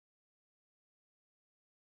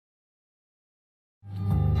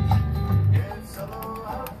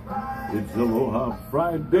It's Aloha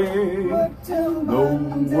Friday, no work till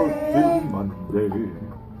Monday.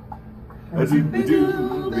 It's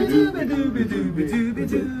Aloha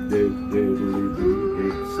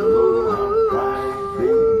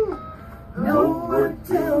Friday, no work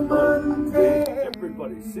till Monday.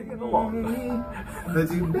 Everybody singing along.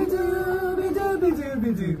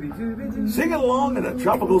 Sing along in a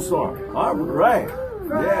tropical storm. All right.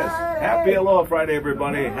 Yes. Happy Aloha Friday,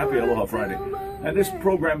 everybody. Happy Aloha Friday. And this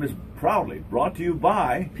program is proudly brought to you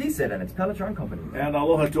by PSET and its Pelletron Company. And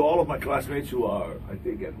aloha to all of my classmates who are, I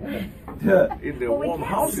think, at home in their warm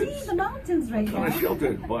houses. We can't see the mountains right now. Kind of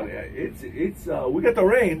sheltered, but we got the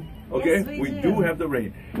rain. Okay, yes, we do have the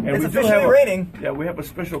rain, and it's we officially raining. Yeah, we have a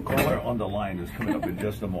special caller on the line who's coming up in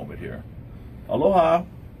just a moment here. Aloha,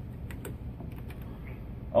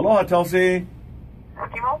 aloha, Tulsi.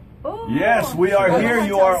 Oh, Yes, we are aloha, here.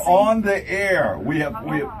 You Tulsi. are on the air. We have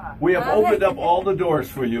opened up all the doors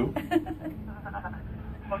for you.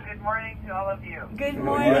 Well, good morning to all of you. Good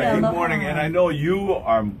morning. Yeah, good aloha. morning. And I know you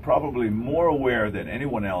are probably more aware than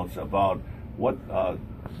anyone else about what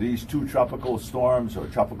these two tropical storms, or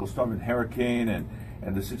tropical storm and hurricane, and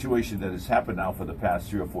the situation that has happened now for the past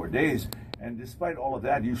 3 or 4 days. And despite all of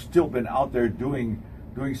that, you've still been out there doing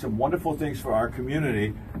some wonderful things for our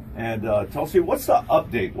community. And Tulsi, what's the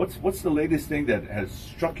update? What's the latest thing that has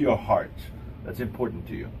struck your heart that's important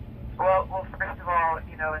to you? Well, first of all, in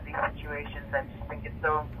these situations, I just think it's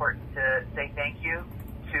so important to say thank you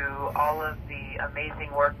to all of the amazing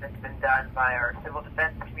work that's been done by our civil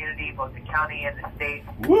defense community, both the county and the state.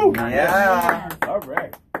 Woo! Yeah. All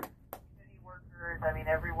right. Community workers,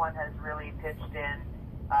 everyone has really pitched in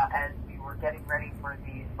as we were getting ready for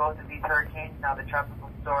both of these hurricanes. Now the tropical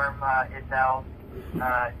storm Iselle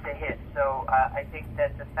to hit. So I think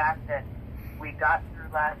that the fact that we got through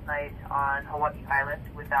last night on Hawaii Island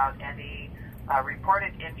without any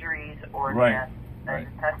reported injuries or deaths is a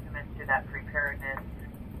testament to that preparedness.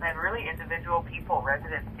 And really individual people,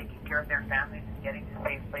 residents, taking care of their families and getting to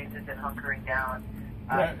safe places and hunkering down.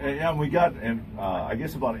 Yeah, we got, and I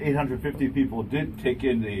guess about 850 people did take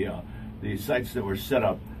in the sites that were set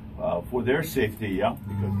up for their safety. Yeah,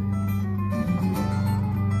 because.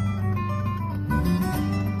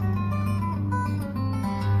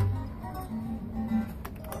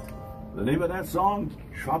 The name of that song,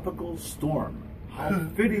 Tropical Storm. How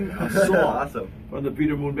fitting a song Awesome. from the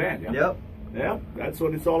Peter Moon Band. Yeah? Yep. Yeah, that's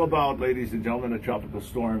what it's all about, ladies and gentlemen, a tropical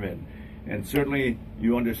storm. And certainly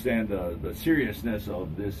you understand the seriousness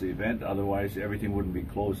of this event, otherwise everything wouldn't be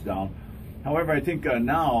closed down. However, I think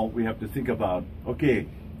now we have to think about, okay,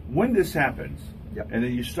 when this happens, and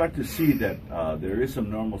then you start to see that there is some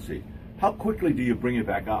normalcy, how quickly do you bring it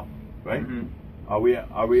back up, right? Mm-hmm. Are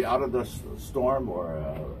we out of the storm, or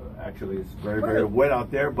actually it's very, very wet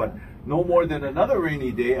out there, but no more than another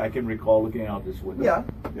rainy day I can recall looking out this window. Yeah.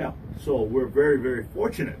 Yeah. So we're very, very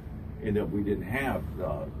fortunate in that we didn't have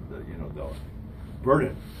the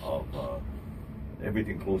burden of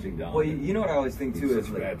everything closing down. Well, you know what I always think too is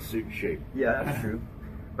bad shape. Yeah, that's true.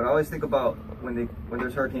 But I always think about when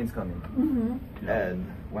there's hurricanes coming, and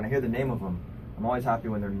when I hear the name of them, I'm always happy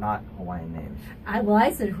when they're not Hawaiian names.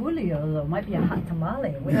 I said Julio, though, might be a hot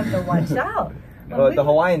tamale. We have to watch out. But the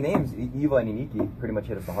Hawaiian names, Iwa and Iniki, pretty much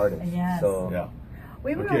hit us the hardest. Yes. So, Yeah.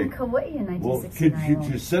 We were on Kauai in Well, 1969. could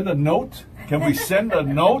you send a note? Can we send a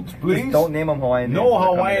note, please? just don't name them Hawaiian names. No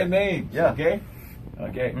Hawaiian names. Yeah. Okay.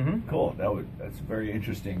 Okay. Mhm. Cool. That's very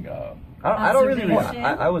interesting. I don't really. Observation.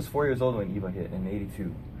 I was 4 years old when Iwa hit in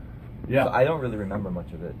 '82. Yeah. So I don't really remember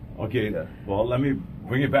much of it. Okay. Yeah. Well, let me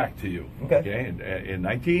bring it back to you. Okay. In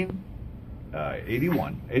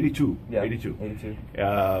 1981, 82. Yeah. 82. 82.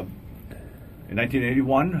 In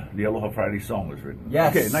 1981, the Aloha Friday song was written.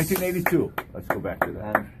 Yes. Okay, 1982. Let's go back to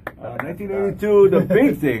that. 1982, And, the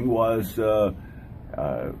big thing was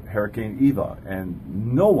Hurricane Eva, and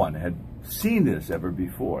no one had seen this ever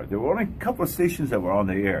before. There were only a couple of stations that were on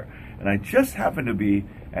the air, and I just happened to be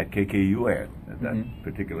at KKUN at that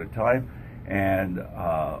particular time, and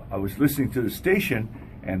I was listening to the station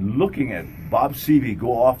and looking at Bob Seavey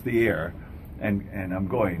go off the air, and I'm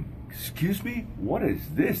going, excuse me, what is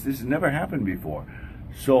this? This has never happened before.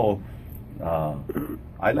 So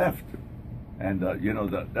I left. And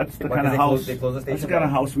that's the kind of house. They closed the station. That's the kind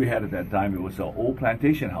of house we had at that time. It was an old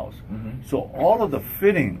plantation house. So all of the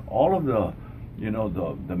fitting, all of the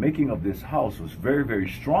making of this house was very, very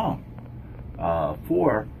strong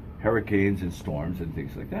for hurricanes and storms and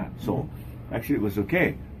things like that. So actually it was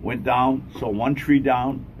okay. Went down, saw one tree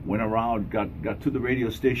down, went around, got to the radio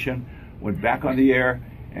station, went back on the air,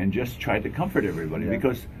 and just tried to comfort everybody,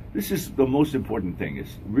 because this is the most important thing.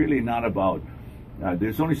 It's really not about.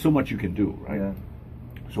 There's only so much you can do, right? Yeah.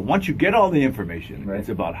 So once you get all the information, Right. it's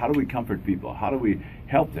about how do we comfort people? How do we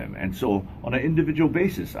help them? And so on an individual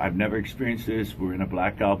basis, I've never experienced this. We're in a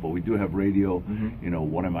blackout, but we do have radio. You know,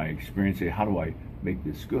 what am I experiencing? How do I make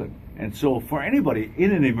this good? And so for anybody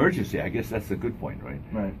in an emergency, I guess that's a good point, right?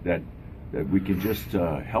 Right. That we can just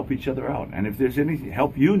help each other out. And if there's any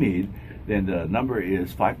help you need, then the number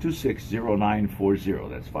is 526-0940.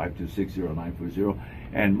 That's 526-0940.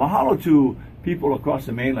 And mahalo to people across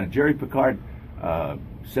the mainland. Jerry Picard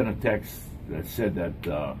sent a text that said that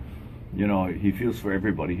you know, he feels for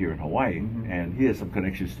everybody here in Hawaii, and he has some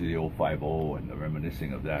connections to the old 5-0 and the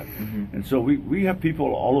reminiscing of that. And so we have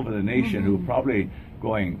people all over the nation who are probably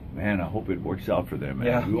going, man, I hope it works out for them.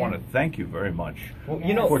 And we want to thank you very much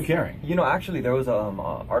for caring. You know, actually, there was an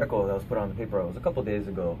article that was put on the paper. It was a couple days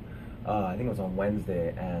ago. I think it was on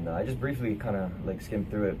Wednesday, and I just briefly kind of like skimmed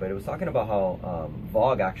through it. But it was talking about how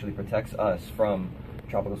VOG actually protects us from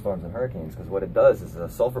tropical storms and hurricanes, because what it does is the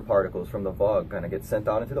sulfur particles from the VOG kind of get sent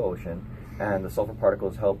out into the ocean, and the sulfur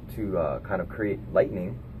particles help to kind of create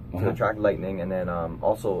lightning, to attract lightning, and then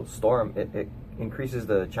also storm. It increases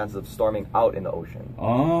the chances of storming out in the ocean.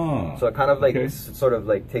 So it kind of like sort of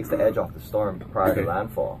like takes the edge off the storm prior to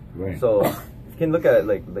landfall. So if you can look at it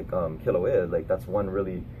like Kilauea, like that's one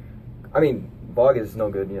really. I mean, VOG is no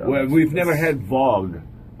good. You know. Well, we've never had VOG.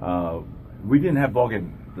 We didn't have VOG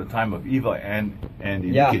in the time of Eva and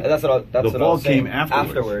yeah, that's what I was VOG saying. came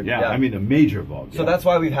afterwards. Yeah, I mean a major VOG. So that's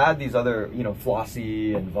why we've had these other, you know,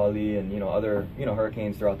 Flossie and Vali and, you know, other, you know,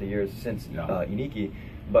 hurricanes throughout the years since Iniki,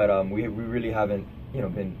 but we really haven't, you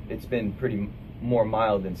know, it's been pretty more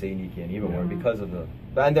mild than say Iniki and Eva were because of the,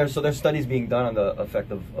 and there's studies being done on the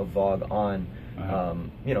effect of VOG on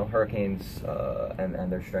you know, hurricanes and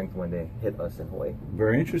their strength when they hit us in Hawaii.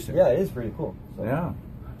 Very interesting. Yeah, it is pretty cool. So. Yeah.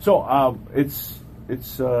 So it's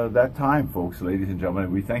that time, folks, ladies and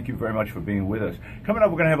gentlemen. We thank you very much for being with us. Coming up,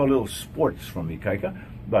 we're going to have a little sports from Ikaika.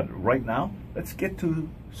 But right now, let's get to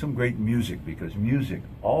some great music, because music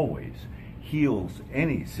always heals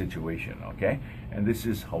any situation, okay? And this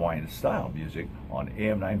is Hawaiian style music on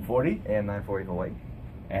AM 940. AM 940 Hawaii.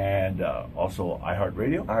 And also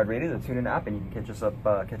iHeartRadio. iHeartRadio, the TuneIn app, and you can catch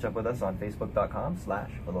up with us on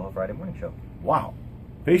Facebook.com/Aloha Friday Morning Show. Wow.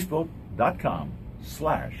 Facebook.com/.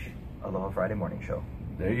 Aloha Friday Morning Show.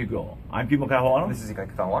 There you go. I'm Pimo Kahuano. This is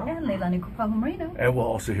Ikaika Kawano. And Leilani Kupahumarino. And we'll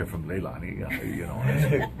also hear from Leilani, you know,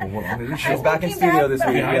 as we move along in the show. She's back in studio this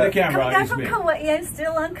week. Behind the camera Coming back is from me. Kauai. I'm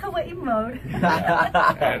still on Kauai mode.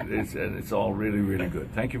 And it's all really, really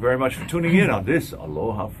good. Thank you very much for tuning in on this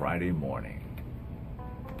Aloha Friday morning.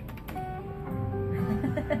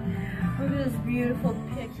 Look at this beautiful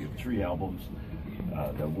picture. 3 albums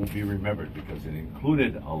that will be remembered because it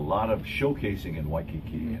included a lot of showcasing in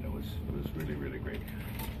Waikiki, and it was really, really great.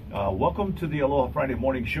 Welcome to the Aloha Friday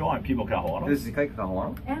Morning Show. I'm Pimo Kahuano. This is Ikaika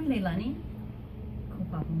Kawano. And Leilani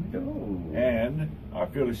Kupahumarino. And our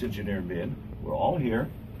fearless engineer, Min. We're all here,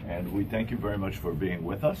 and we thank you very much for being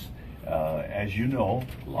with us. As you know,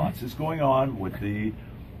 lots is going on with the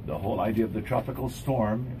whole idea of the tropical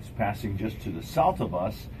storm. It's passing just to the south of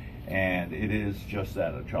us, and it is just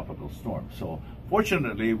that, a tropical storm. So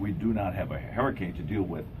fortunately, we do not have a hurricane to deal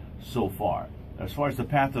with so far. As far as the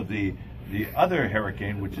path of the other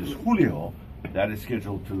hurricane, which is Julio, that is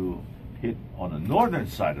scheduled to hit on the northern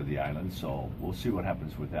side of the island, so we'll see what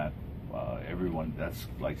happens with that. Everyone, that's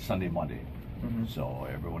like Sunday, Monday, so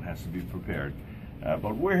everyone has to be prepared.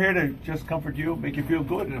 But we're here to just comfort you, make you feel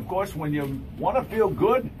good, and of course, when you want to feel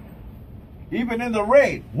good, even in the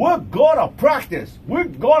rain, we're gonna practice. We're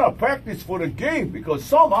gonna practice for the game, because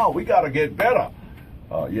somehow we gotta get better.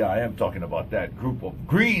 Yeah, I am talking about that group of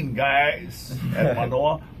green guys at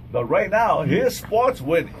Manoa. But right now, here's sports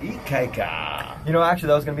with Ikaika. You know, actually,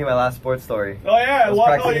 that was going to be my last sports story. Oh, yeah.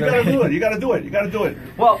 Well, no, you got to do it. You got to do it. You got to do it.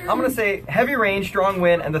 Well, I'm going to say heavy rain, strong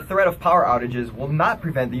wind, and the threat of power outages will not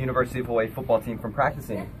prevent the University of Hawaii football team from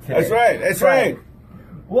practicing today. That's right. That's right.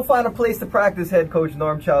 We'll find a place to practice, head coach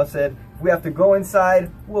Norm Chow said. If we have to go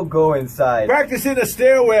inside, we'll go inside. Practice in the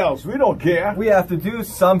stairwells. We don't care. We have to do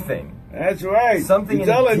something. That's right. Something. You're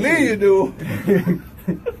telling me you do.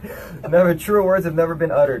 Never, truer words have never been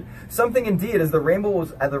uttered. Something indeed, as the Rainbow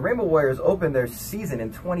Warriors opened their season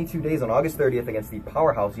in 22 days on August 30th against the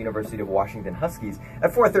powerhouse University of Washington Huskies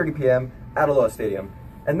at 4:30 p.m. at Aloha Stadium.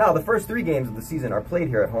 And now the first 3 games of the season are played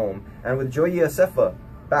here at home, and with Joya Sefa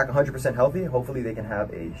back 100% healthy, hopefully they can have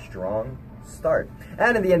a strong start.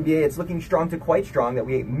 And in the NBA, it's looking strong to quite strong that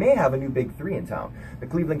we may have a new big 3 in town. The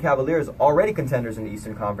Cleveland Cavaliers, already contenders in the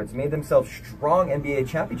Eastern Conference, made themselves strong NBA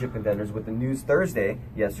championship contenders with the news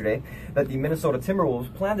yesterday, that the Minnesota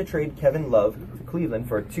Timberwolves plan to trade Kevin Love to Cleveland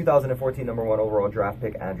for 2014 #1 overall draft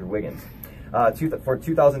pick Andrew Wiggins. for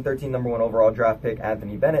 2013 number 1 overall draft pick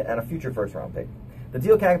Anthony Bennett and a future first-round pick. The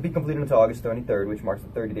deal can't be completed until August 23rd, which marks the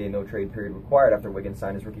 30-day no-trade period required after Wiggins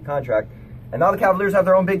signed his rookie contract. And now the Cavaliers have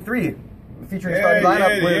their own big three, featuring starting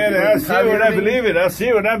lineup with I see what I believe it. I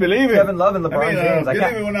see what I believe it. Kevin Love and LeBron James. I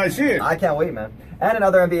believe it when I see it. I can't wait, man. And in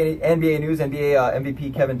other NBA news, NBA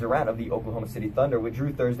MVP Kevin Durant of the Oklahoma City Thunder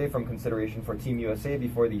withdrew Thursday from consideration for Team USA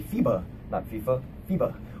before the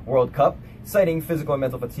FIBA World Cup, citing physical and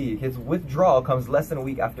mental fatigue. His withdrawal comes less than a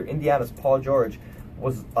week after Indiana's Paul George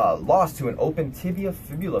was lost to an open tibia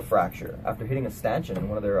fibula fracture after hitting a stanchion in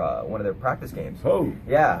one of their practice games. Oh,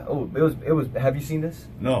 yeah. Oh, it was. Have you seen this?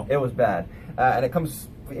 No. It was bad, and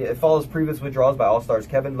it follows previous withdrawals by All-Stars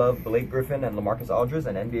Kevin Love, Blake Griffin, and LaMarcus Aldridge,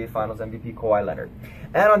 and NBA Finals MVP Kawhi Leonard.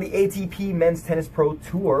 And on the ATP Men's Tennis Pro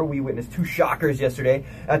Tour, we witnessed two shockers yesterday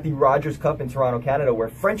at the Rogers Cup in Toronto, Canada, where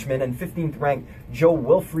Frenchman and 15th-ranked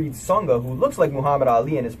Jo-Wilfried Tsonga, who looks like Muhammad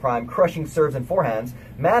Ali in his prime, crushing serves and forehands,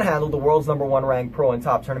 manhandled the world's #1 ranked pro and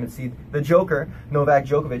top tournament seed, the Joker, Novak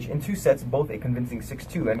Djokovic, in 2 sets, both a convincing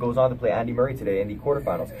 6-2, and goes on to play Andy Murray today in the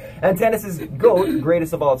quarterfinals. And tennis's GOAT,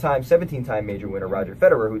 greatest of all time, 17-time major winner Roger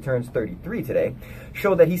Federer, who turns 33 today,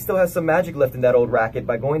 showed that he still has some magic left in that old racket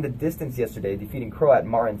by going the distance yesterday, defeating Croat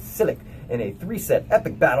Marin Cilic in a 3-set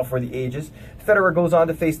epic battle for the ages. Federer goes on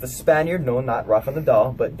to face the Spaniard, no, not Rafa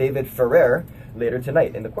Nadal, but David Ferrer later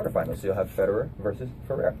tonight in the quarterfinals. So you'll have Federer versus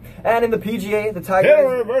Ferrer. And in the PGA, the Tigers...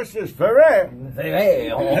 Federer versus Ferrer.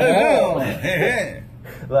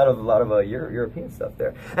 A lot of European stuff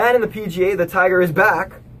there. And in the PGA, the Tiger is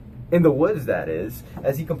back. In the woods, that is,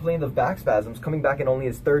 as he complained of back spasms, coming back in only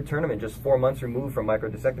his 3rd tournament, just 4 months removed from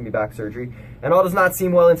microdiscectomy back surgery. And all does not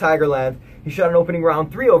seem well in Tigerland. He shot an opening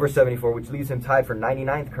round 3 over 74, which leaves him tied for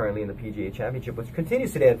 99th currently in the PGA Championship, which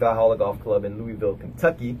continues today at Valhalla Golf Club in Louisville,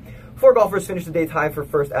 Kentucky. 4 golfers finished the day tied for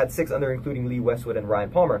first at 6 under, including Lee Westwood and Ryan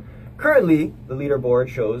Palmer. Currently, the leaderboard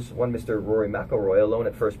shows one Mr. Rory McIlroy alone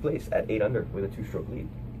at first place at 8 under with a 2-stroke lead.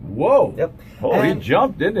 Whoa. Yep. Oh, and he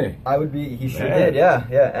jumped, didn't he? He sure did, yeah.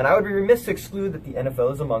 And I would be remiss to exclude that the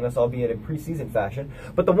NFL is among us, albeit in preseason fashion.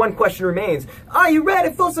 But the one question remains, are you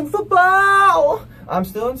ready for some football? I'm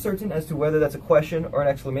still uncertain as to whether that's a question or an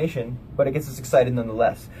exclamation, but it gets us excited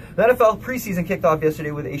nonetheless. The NFL preseason kicked off yesterday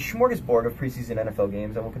with a smorgasbord of preseason NFL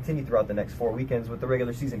games and will continue throughout the next 4 weekends, with the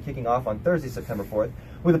regular season kicking off on Thursday, September 4th,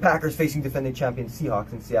 with the Packers facing defending champion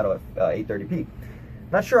Seahawks in Seattle at 8:30 p.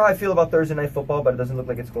 Not sure how I feel about Thursday night football, but it doesn't look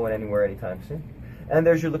like it's going anywhere anytime soon. And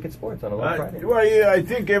there's your look at sports on Aloha Friday. Well, yeah, I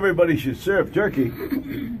think everybody should serve turkey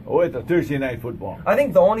with the Thursday night football. I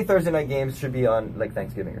think the only Thursday night games should be on like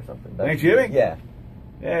Thanksgiving or something. Thanksgiving? Yeah.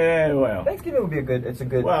 Yeah, well. Thanksgiving would be a good.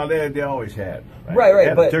 Well, they always had. Right. They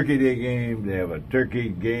have but a Turkey Day game. They have a turkey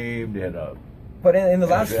game. They had a. But in the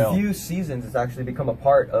last few seasons, it's actually become a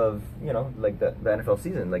part of, like the NFL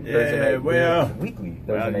season. Like Thursday night games, weekly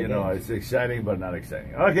Thursday night games. It's exciting, but not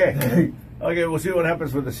exciting. Okay. Okay, we'll see what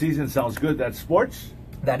happens with the season. Sounds good. That's sports?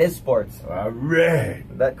 That is sports. All right.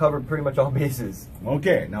 That covered pretty much all bases.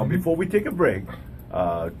 Okay. Now, before we take a break,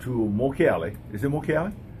 to Mokeale. Is it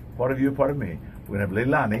Mokeale? Part of you, part of me. We're going to have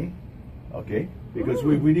Leilani, okay? Because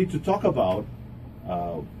we need to talk about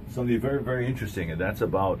something very, very interesting, and that's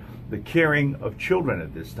about the caring of children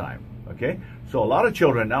at this time, okay? So a lot of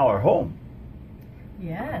children now are home.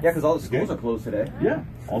 Yes. Yeah, because all the schools are closed today. Yeah,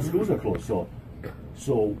 all schools are closed.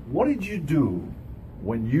 So what did you do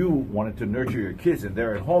when you wanted to nurture your kids and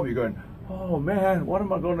they're at home? You're going, oh man, what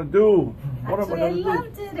am I going to do? Actually, I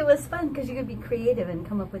loved it. It was fun because you could be creative and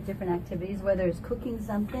come up with different activities, whether it's cooking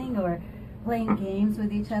something or playing games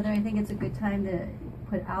with each other. I think it's a good time to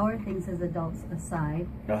put our things as adults aside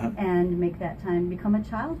and make that time become a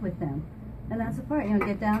child with them. And that's the part,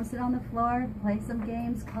 get down, sit on the floor, play some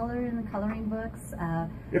games, color in the coloring books. Yeah,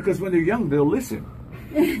 because when they're young, they'll listen.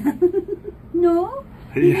 No.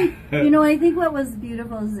 I think what was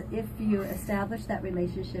beautiful is if you establish that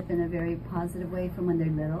relationship in a very positive way from when they're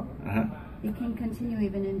little, it can continue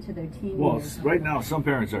even into their teen years. Well, right now, some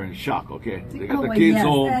parents are in shock, okay? They got the well, kids yes.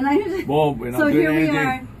 home. Well, we're not so doing here we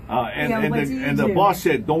anything. are. And the boss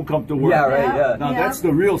said, don't come to work. Yeah, right, yeah. Now, that's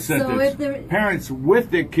the real sentence. So parents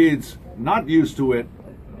with their kids not used to it,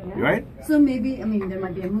 right? So maybe, there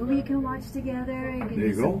might be a movie you can watch together. You can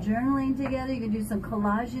do some journaling together. You can do some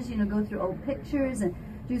collages, go through old pictures and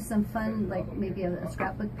do some fun, like maybe a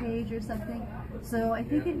scrapbook page or something. So I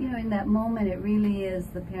think, in that moment, it really is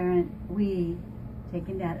the parent, we,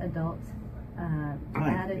 taking that adult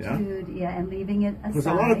attitude, and leaving it aside. Because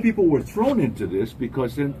a lot of people were thrown into this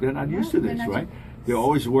because they're not used to this, right? They're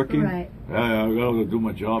always working. Right. I gotta do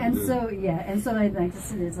my job. And so, and so I'd like to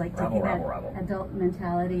see it's like taking Rabble, that rabble. adult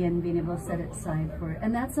mentality and being able to set it aside for,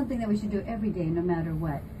 and that's something that we should do every day, no matter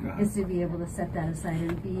what, is to be able to set that aside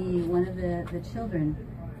and be one of the children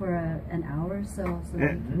for an hour or so that we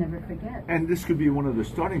can never forget. And this could be one of the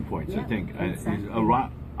starting points, I Yeah, think. exactly.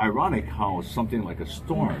 It's ironic how something like a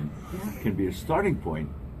storm can be a starting point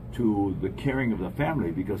to the caring of the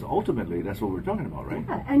family, because ultimately that's what we're talking about, right?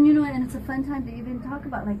 Yeah, and you know, and it's a fun time to even talk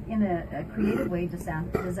about, like, in a creative way,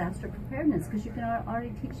 disaster preparedness, because you can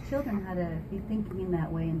already teach children how to be thinking in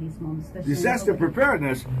that way in these moments. Especially Disaster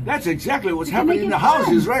preparedness, that's exactly what's You can make happening in it the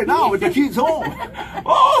houses fun. right now with the kids home.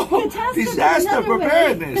 Oh, Fantastic, disaster another way.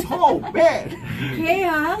 preparedness. Oh, man.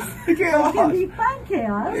 Chaos. Chaos. It can be fun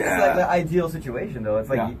chaos. Yeah. It's like the ideal situation, though. It's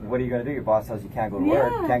like, Yeah. what are you going to do? Your boss tells you can't go to Yeah.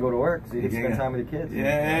 work. Can't go to work, so you can Yeah. spend time with your kids.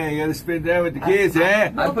 Yeah, you gotta spend time with the kids, eh?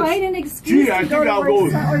 They'll put- find an excuse Gee, I to think go I'll to go.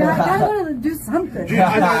 work, or I gotta do something. Gee,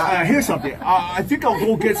 here's something. I think I'll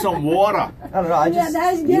go get some water. I don't know. I just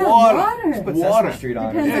Water. put Water. Sesame Street on.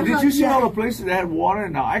 Depends Yeah, on did how- you see yeah. all the places that had water?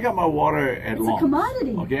 Now I got my water at It's a Long.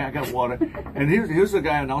 commodity. Okay, I got water, and here's the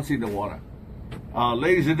guy announcing the water.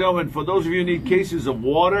 Ladies and gentlemen, for those of you who need cases of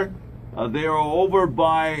water, they are over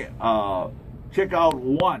by checkout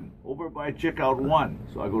 1. Over by checkout 1.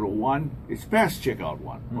 So I go to 1. It's past checkout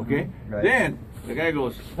 1. Okay. Right. Then the guy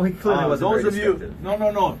goes, Well, he clearly wasn't those very of you, descriptive.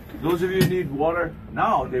 no. Those of you who need water,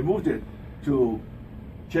 now they moved it to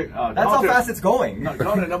check. That's how counter- fast it's going. no,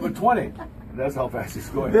 counter number 20. That's how fast it's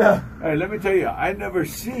going. Yeah. Hey, let me tell you, I've never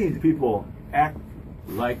seen people act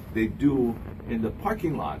like they do in the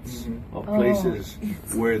parking lots of places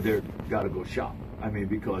where they're gotta go shop. I mean,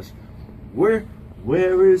 because where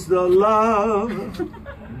is the love?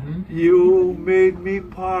 You made me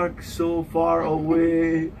park so far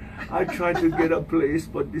away. I tried to get a place,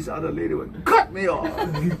 but this other lady would cut me off.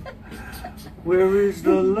 Where is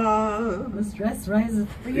the love? The stress rises.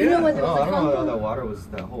 But you Yeah. know what? There Oh, was I a don't know how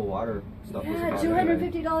compliment. that whole water stuff was Yeah, about.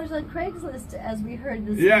 $250 on Craigslist, as we heard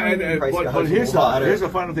this Yeah, morning. but Price here's gouging here's the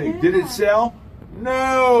final thing. Did it Yeah. sell?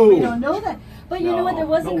 No. We don't know that. But you know what? There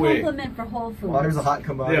was No a way. compliment for Whole Foods. Water's a hot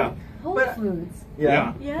commodity. Yeah. Whole But- Foods.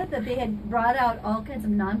 Yeah. Yeah, that they had brought out all kinds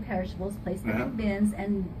of non-perishables, placed them in bins,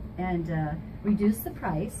 and reduced the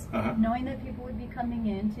price, knowing that people would be coming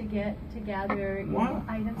in to gather you know, Wow.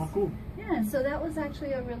 items. How cool. Yeah, and so that was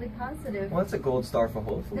actually a really positive. Well, it's a gold star for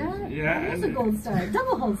Whole Foods. That was a gold star,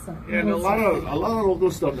 double gold star. And a Gold lot star. of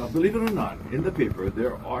local stuff. Now, believe it or not, in the paper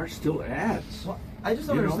there are still ads. Well, I just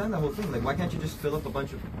don't You know? understand that whole thing. Like, why can't you just fill up a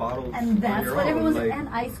bunch of bottles? And on that's your what own? everyone's Like, and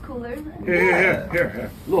ice coolers.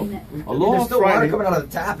 Here. Look, And Aloha there's still Friday. water coming out of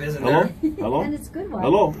the tap, isn't Hello? there? Hello? And it's good water.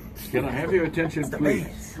 Hello? Can I have your attention,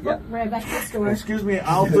 please? Yeah. Right back to the store. Excuse me,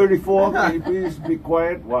 aisle 34. Can you please be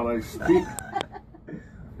quiet while I speak?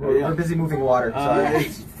 We're busy moving water. Sorry.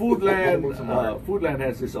 It's Foodland. Move some water. Foodland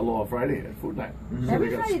has this Aloha Friday at Foodland. So Every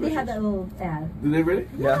they got Friday they have specials. that little ad. Do they really?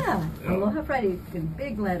 Yeah. Yeah. Aloha Friday in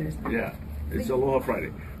big letters. Yeah. It's Aloha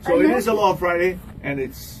Friday. So it is Aloha Friday, and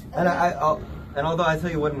it's And and although I tell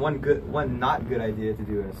you one not good idea to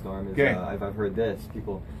do in a storm is Okay. I've heard this,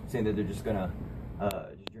 people saying that they're just gonna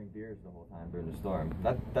just drink beers the whole time during the storm.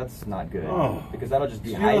 That's not good Oh. because that'll just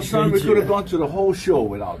you know, dehydrate son, we you. could have gone to the whole show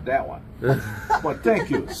without that one. But thank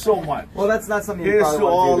you so much. Well, that's not something you Here's probably to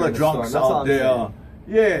want all to do the during drunks storm. That's all out I'm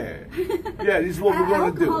there. saying. Yeah, this is what we're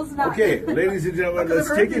going to do. Alcohol's not- Okay, ladies and gentlemen, Because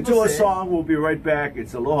let's I've heard take it people to a say- song. We'll be right back.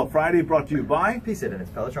 It's Aloha Friday, brought to you by. Peace it and it's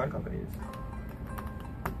Pelletron Companies.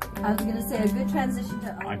 I was going to say a good transition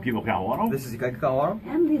to I'm Kimo Kawano, This is Ikaika Kawano.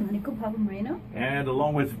 and Leonico Pablo Moreno. and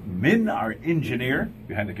along with Min, our engineer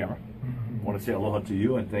behind the camera. I want to say aloha to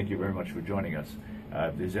you and thank you very much for joining us.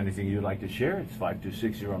 If there's anything you'd like to share, it's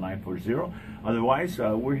 526-0940. Otherwise,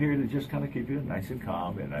 we're here to just kind of keep you nice and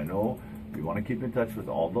calm. And I know we want to keep in touch with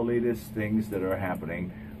all the latest things that are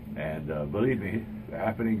happening. And believe me, they're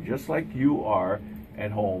happening just like you are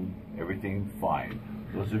at home. Everything fine.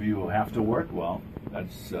 Those of you who have to work, well,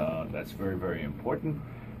 that's very, very important.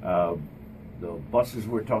 The buses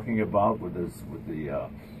we're talking about with the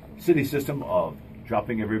city system of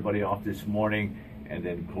dropping everybody off this morning and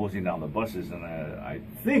then closing down the buses, and I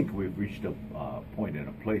think we've reached a point in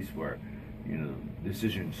a place where, you know,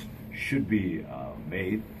 decisions should be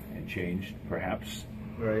made and changed, perhaps.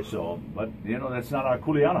 Right. So, but you know, that's not our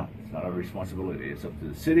kuleana. It's not our responsibility. It's up to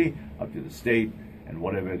the city, up to the state, and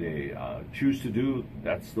whatever they choose to do,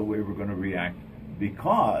 that's the way we're going to react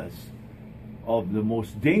because of the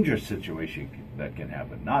most dangerous situation that can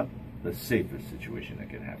happen, not the safest situation that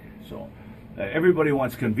can happen. So, everybody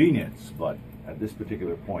wants convenience, but at this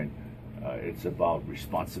particular point, it's about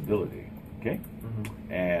responsibility. Okay?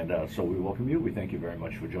 And so we welcome you. We thank you very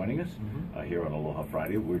much for joining us here on Aloha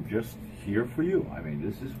Friday. We're just here for you. I mean,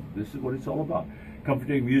 this is what it's all about.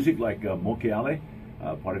 Comforting music like Mokeale,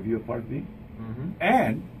 part of you, part of me,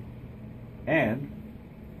 and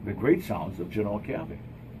the great sounds of Genoa Keawe.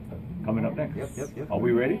 Coming up next. Yep. Are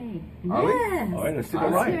we ready? Yes. Are we? All right, let's take a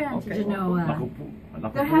ride. Okay. Genoa.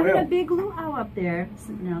 They're having a big luau up there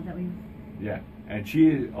now that we. Yeah, and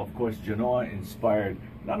she, of course, Genoa inspired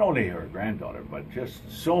not only her granddaughter, but just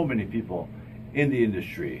so many people in the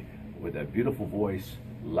industry with that beautiful voice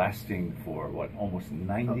lasting for, what, almost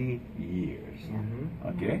 90 years.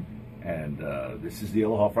 Okay? And this is the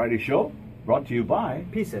Aloha Friday Show, brought to you by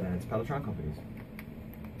Peace and its Pelletron companies.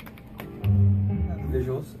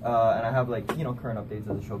 Visuals, and I have, like, you know, current updates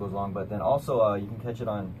as the show goes along, but then also you can catch it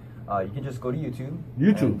on, you can just go to YouTube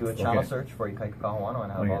and do a channel search for Ikaika Kahuano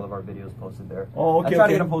and have all of our videos posted there. Oh, okay. I try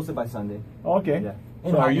to get them posted by Sunday. Okay. Yeah.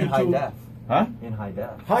 In high def. Huh? In high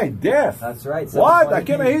def. High def? That's right. What? I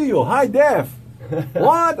cannot hear you. High def.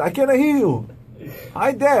 What? I cannot hear you.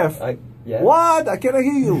 High def. Yeah. What? I cannot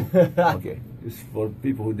hear you. Okay. This is for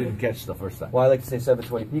people who didn't catch the first time. Well, I like to say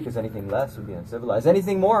 720p because anything less would be uncivilized.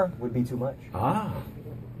 Anything more would be too much. Ah.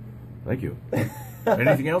 Thank you.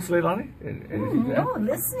 Anything else, Leilani? No,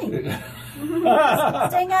 listening.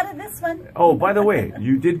 Staying out of this one. Oh, by the way,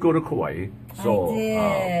 you did go to Kauai. So, I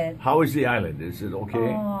did. How is the island? Is it okay?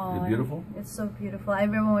 Oh, Is it beautiful? It's so beautiful. I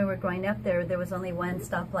remember when we were growing up there was only one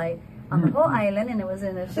stoplight on the whole island, and it was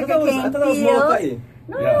in a sugarcane field.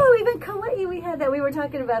 No, even Kauai we had that. We were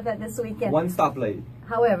talking about that this weekend. One stoplight.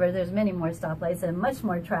 However, there's many more stoplights and much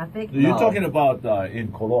more traffic. You're talking about in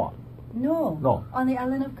Koloa? No. On the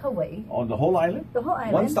island of Kauai. On the whole island? The whole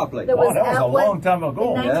island. One stoplight. That was a long time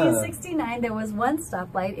ago. In 1969, there was one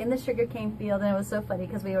stoplight in the sugarcane field, and it was so funny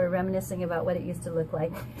because we were reminiscing about what it used to look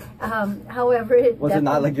like. However, was it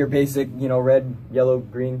not like your basic, you know, red, yellow,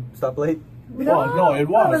 green stoplight? No, it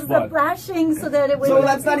was. It was the flashing so that it would. So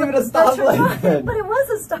that's not even a stoplight. But it was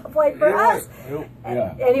a stoplight for us.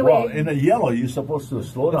 Yeah. Anyway. Well, in a yellow, you're supposed to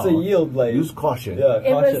slow down. It's a yield light. Use caution. Yeah,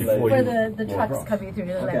 it was light. for the trucks coming through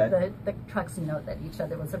to let the trucks know that each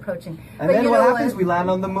other was approaching. And then what happens? We land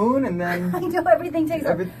on the moon, and then I know everything takes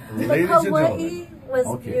up. But Kauai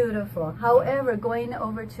was beautiful. However, going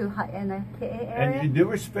over to Ha'enake area, and they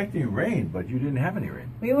were expecting rain, but you didn't have any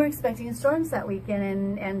rain. We were expecting storms that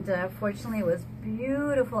weekend, and fortunately it was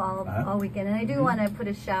beautiful all weekend. And I do want to put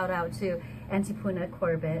a shout out to Antipuna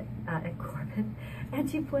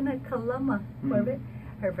Antipuna Kalama Corbett,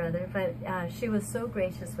 her brother. But she was so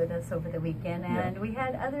gracious with us over the weekend, and we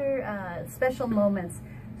had other special moments.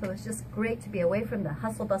 So it's just great to be away from the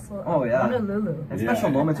hustle bustle of Honolulu. And special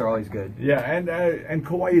moments are always good. Yeah, and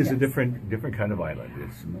Kauai is a different kind of island.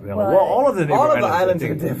 It's all of the islands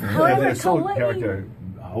are different. However,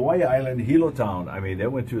 Hawaii Island, Hilo Town. I mean, they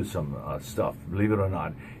went through some stuff. Believe it or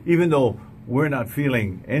not, even though we're not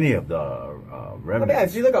feeling any of the remnants. Yeah,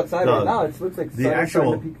 if you look outside right now, it looks like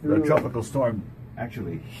the tropical storm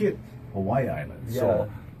actually hit Hawaii Island. Yeah.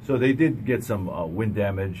 So they did get some wind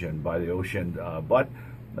damage and by the ocean, but.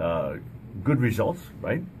 Good results,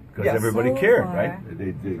 right? Because everybody cared, right?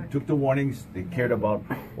 They took the warnings. They cared about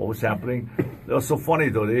what was happening. It was so funny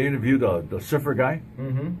though. They interviewed the surfer guy.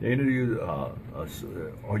 They interviewed.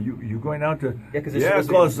 Are you going out to? Because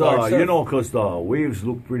you know, because the waves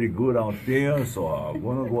look pretty good out there. So I'm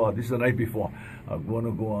gonna go out. This is the night before. I'm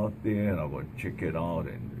gonna go out there and I'm gonna check it out,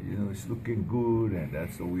 and you know it's looking good, and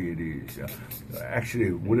that's the way it is. Actually,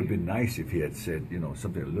 it would have been nice if he had said, you know,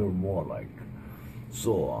 something a little more like.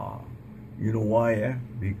 So, you know why?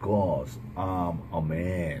 Because I'm a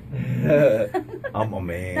man. I'm a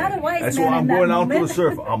man. Not a wise That's man why I'm in that going out to moment. the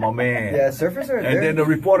surf. I'm a man. Yeah, surfers are. And then the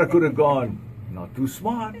reporter could have gone, not too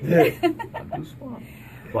smart. Not too smart.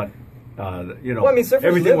 But you know, well, I mean, surfers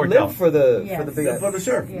everything worked out for the big for the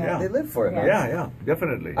surf. Yeah. They live for it. Yes. Yeah,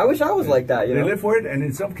 definitely. I wish I was like that. You know, they live for it, and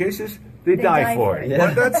in some cases. They die for it.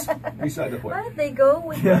 Yeah. But that's beside the point. But they go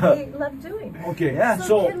with what they love doing. Okay,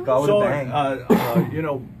 So you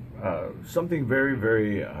know, something very,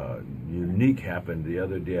 very unique happened the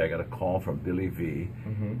other day. I got a call from Billy V,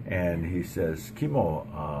 and he says, Kimo,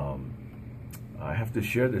 I have to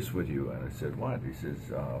share this with you. And I said, what? He says,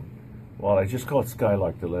 well, I just called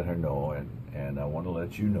Skylark to let her know, and I want to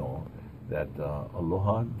let you know that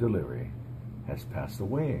Aloha Delivery has passed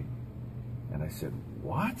away. And I said,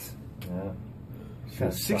 what? Yeah. She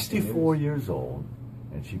was 64 years old,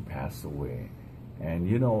 and she passed away. And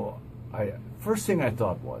you know, first thing I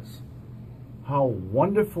thought was, how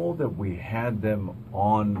wonderful that we had them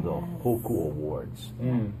on the Hoku Awards.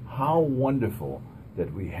 How wonderful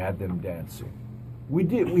that we had them dancing.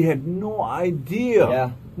 We had no idea.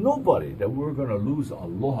 Yeah. Nobody that we were going to lose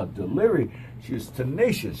Aloha Deliri. She was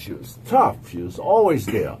tenacious. She was tough. She was always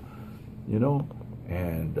there, you know.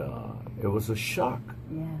 And it was a shock.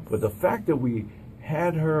 Yes. But the fact that we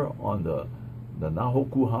had her on the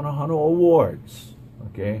Nahoku Hanahano Awards,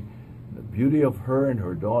 okay, the beauty of her and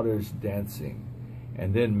her daughters dancing,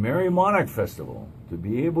 and then Merry Monarch Festival, to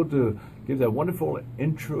be able to give that wonderful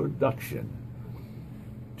introduction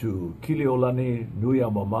to Kiliolani, Nuia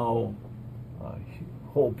Mamau,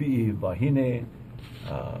 Ho'opi'i Wahine,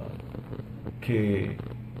 Ke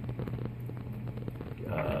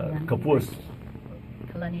Kapua's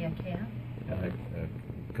Kalaniakea.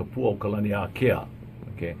 Kapua Kalaniakea,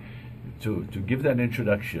 okay, to give that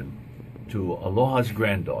introduction to Aloha's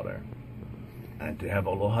granddaughter, and to have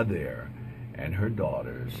Aloha there and her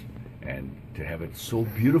daughters, and to have it so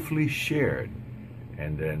beautifully shared,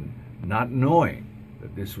 and then not knowing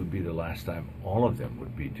that this would be the last time all of them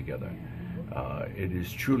would be together. It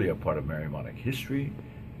is truly a part of Merrimack history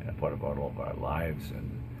and a part of all of our lives.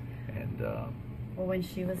 And Well, when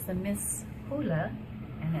she was the Miss Hula,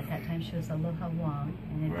 and at that time she was Aloha Wong,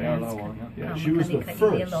 and Right. advanced Aloha Wong, yeah, she was the Ka'i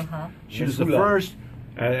first. Aloha. She was the first,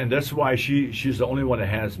 and that's why she's the only one that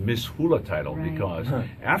has Miss Hula title, Right. because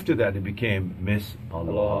after that it became Miss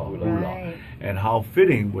Aloha Aloha Hula. Right. And how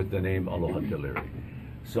fitting with the name Aloha Deliri.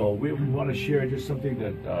 So we want to share just something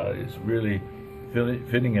that is really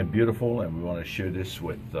fitting and beautiful, and we want to share this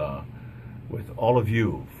with all of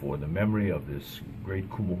you for the memory of this great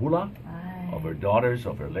kumuhula, of her daughters,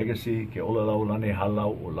 of her legacy, Ke Olalaulani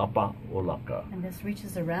Halau Olapa Olaka. And this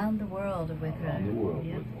reaches around the world with Around the world,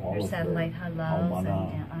 yeah, with all her of satellite her halaus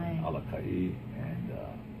Haumana, and Alakai, and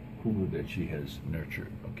kumu that she has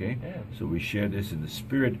nurtured. Okay, Yeah. so we share this in the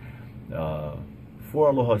spirit for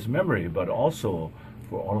Aloha's memory, but also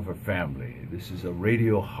for all of her family. This is a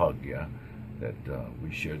radio hug, yeah, that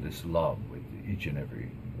we share this love with each and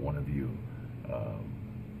every one of you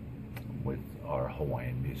with our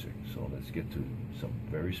Hawaiian music. So let's get to some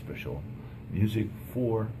very special music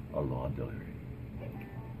for Aloha Deliri.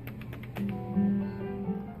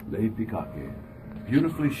 Lei Pikake,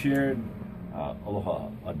 beautifully shared. Aloha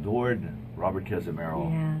adored Robert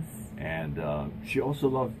Casimiro, Yes. and she also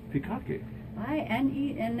loved Pikake. Right,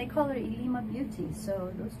 and they call her Ilima Beauty,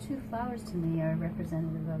 so those two flowers to me are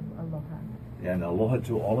representative of Aloha. And aloha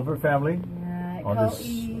to all of her family Right, on this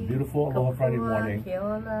Kau'i, beautiful Aloha Friday Kapua, morning.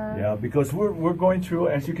 Keola. Yeah, because we're going through,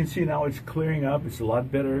 as you can see now, it's clearing up. It's a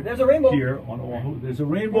lot better. There's a rainbow. Here on Oahu. There's a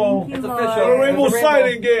rainbow. Thank you, It's Lord. official. A rainbow There's a rainbow.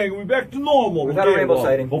 sighting, gang. We're back to normal. We've had a rainbow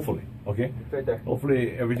sighting. Hopefully. Okay. It's right there.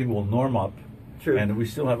 Hopefully everything will norm up. True. And we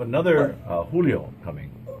still have another Julio coming.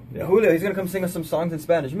 Yeah. Julio, he's gonna come sing us some songs in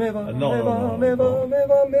Spanish. Meva, No, meva, no. meva,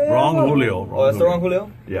 meva, meva. Wrong Julio. Oh, that's the wrong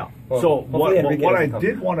Julio? Yeah. Well, So hopefully Enrique what I doesn't come.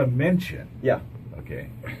 did want to mention, Yeah. okay,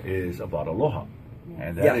 is about Aloha,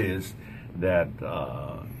 and Yeah. that is that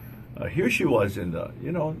here she was in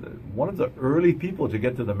one of the early people to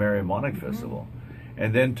get to the Merry Monarch Festival,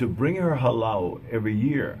 and then to bring her halau every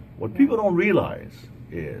year. What people don't realize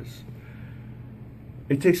is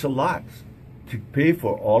it takes a lot to pay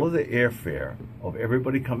for all of the airfare of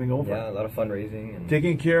everybody coming over. Yeah, a lot of fundraising and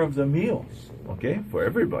Taking care of the meals, okay, for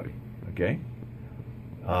everybody, okay.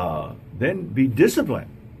 Then be disciplined,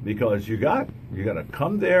 because you got to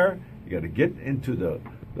come there. You got to get into the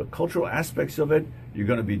cultural aspects of it. You're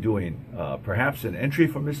going to be doing perhaps an entry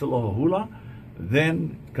for Mr. Aloha Hula,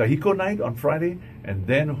 then Kahiko night on Friday, and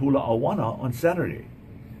then Hula Awana on Saturday.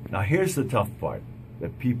 Now here's the tough part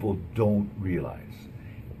that people don't realize.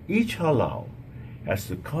 Each halau has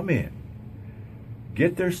to come in,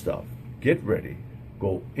 get their stuff, get ready,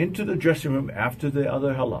 go into the dressing room after the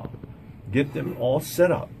other halau, get them all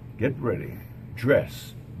set up, get ready,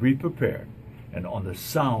 dress, be prepared, and on the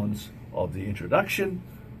sounds of the introduction,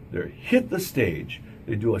 they hit the stage.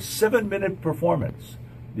 They do a 7-minute performance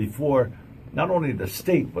before not only the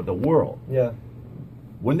state but the world. yeah.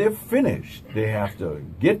 When they're finished, they have to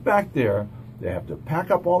get back there, they have to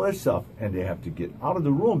pack up all their stuff, and they have to get out of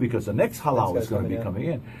the room because the next halau Next is guy's going to be coming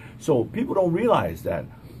coming in. So people don't realize that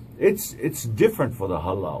it's different for the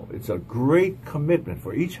halau. It's a great commitment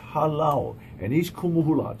for each halau and each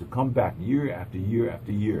kumuhula to come back year after year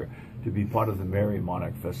after year to be part of the Merry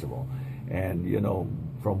Monarch Festival. And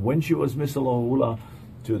from when she was Miss Aloha Hula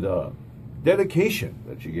to the dedication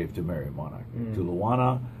that she gave to Merry Monarch, to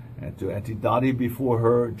Luana, and to Auntie Dottie before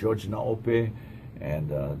her, George Naope, and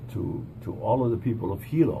to all of the people of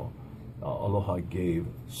Hilo, Aloha gave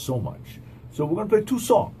so much. So we're going to play 2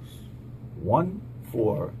 songs. One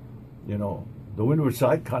for, the Windward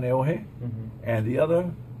Side, Kaneohe, and the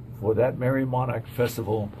other for that Merry Monarch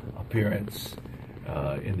Festival appearance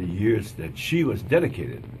in the years that she was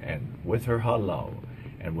dedicated, and with her halau,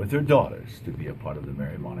 and with her daughters, to be a part of the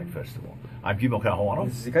Merry Monarch Festival. I'm Kimo Kahuano.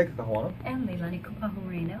 This is Ikaika Kahuano. And Leilani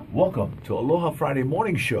Kupahumoreno. Welcome to Aloha Friday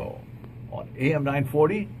Morning Show on AM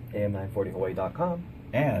 940, AM940Hawaii.com,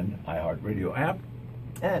 and iHeartRadio app.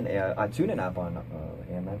 and a TuneIn app on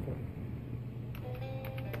AM940.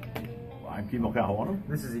 I'm Kimo Kahuano.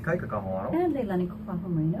 This is Ikaika Kahuano. And Leilani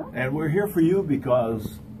Kupahumoreno. And we're here for you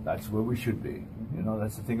because that's where we should be. You know,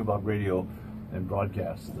 that's the thing about radio and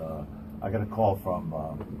broadcast. I got a call from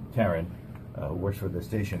Taryn, who works for the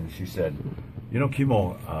station, and she said, you know,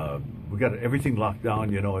 Kimo, we got everything locked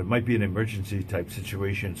down. You know, it might be an emergency type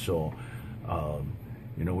situation, so,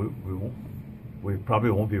 you know, we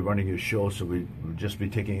probably won't be running your show, so we'll just be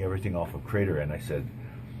taking everything off of Crater. And I said,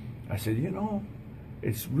 you know,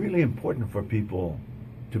 it's really important for people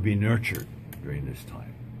to be nurtured during this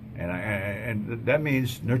time. And that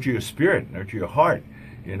means nurture your spirit, nurture your heart.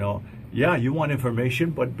 You know, yeah, you want information,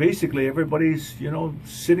 but basically everybody's, you know,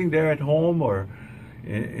 sitting there at home or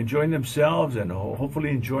enjoying themselves and hopefully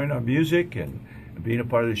enjoying our music and being a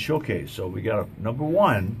part of the showcase. So we got number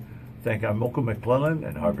one, thank Mocha McClellan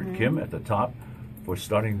and Harvard Kim at the top for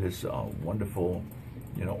starting this wonderful,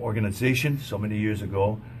 you know, organization so many years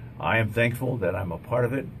ago. I am thankful that I'm a part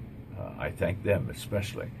of it. I thank them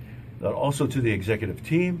especially. But also to the executive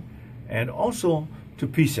team, and also to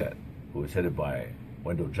PSET, who is headed by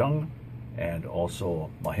Wendell Jung, and also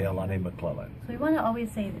Mahealani McClellan. So we want to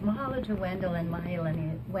always say mahalo to Wendell and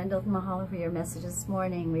Mahealani. Wendell, mahalo for your message this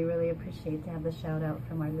morning. We really appreciate to have the shout out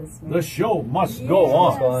from our listeners. The show must go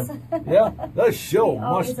on. Yeah, the show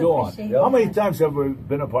must go on. How many times have we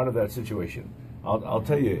been a part of that situation? I'll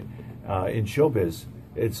tell you, in showbiz,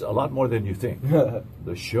 it's a lot more than you think.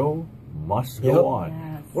 The show must go on.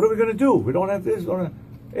 Yes. What are we going to do? We don't have this.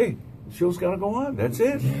 Hey, the show's got to go on. That's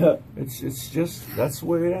it. It's just, that's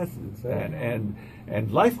where it is.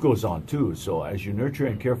 And life goes on too. So as you nurture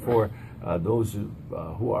and care for those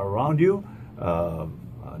who are around you,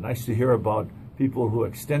 nice to hear about people who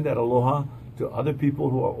extend that aloha to other people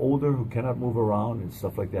who are older, who cannot move around and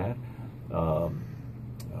stuff like that.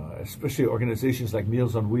 Especially organizations like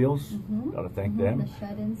Meals on Wheels. Got to thank them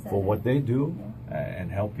for what they do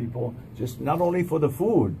and help people, just not only for the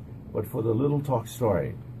food, but for the little talk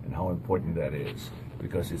story and how important that is,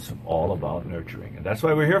 because it's all about nurturing. And that's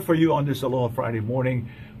why we're here for you on this Aloha Friday morning.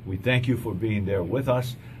 We thank you for being there with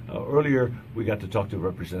us. Earlier, we got to talk to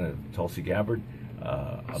Representative Tulsi Gabbard.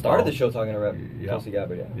 Started the show talking to Tulsi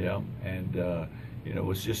Gabbard, Yeah, and you know, it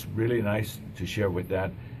was just really nice to share with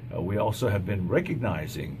that. We also have been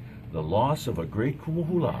recognizing the loss of a great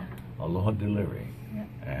kumuhula, Aloha Delivery,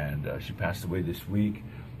 and she passed away this week.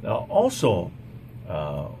 Also,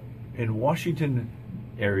 in Washington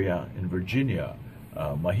area, in Virginia,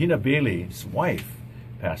 Mahina Bailey's wife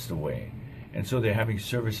passed away, and so they're having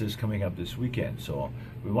services coming up this weekend. So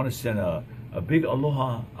we want to send a big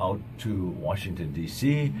aloha out to Washington,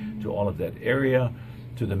 D.C., to all of that area,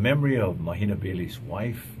 to the memory of Mahina Bailey's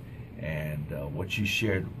wife and what she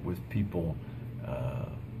shared with people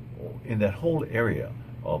in that whole area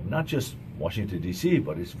of not just Washington, D.C.,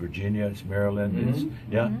 but it's Virginia, it's Maryland,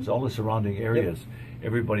 it's all the surrounding areas,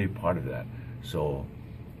 everybody part of that. So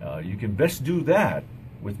you can best do that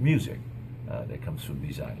with music that comes from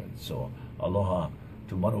these islands. So aloha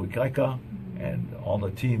to Manu Ikaika and all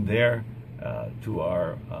the team there, to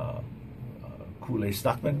our Kule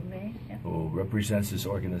Stockman, who represents this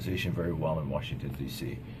organization very well in Washington,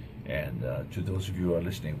 D.C., and to those of you who are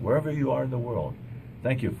listening, wherever you are in the world,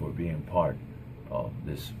 thank you for being part of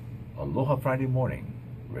this Aloha Friday morning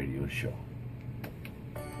radio show.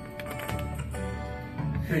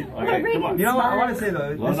 Okay, come on. You know what I want to say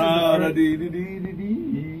though?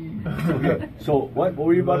 Okay, so what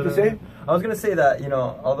were you about to say? I was going to say that, you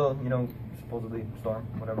know, although, you know, supposedly storm,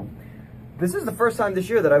 whatever, this is the first time this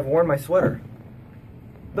year that I've worn my sweater.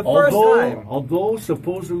 First time. Although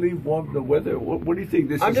supposedly warm the weather, what do you think?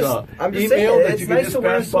 This I'm is just email saying, that it's you nice can to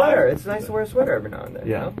wear a just pass sweater. by? It's nice to wear a sweater every now and then.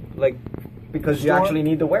 Yeah. You know? Like, because Storm, you actually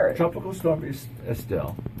need to wear it. Tropical storm is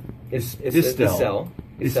Estelle. It's Estelle.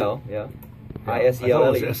 Estelle, yeah. I thought it was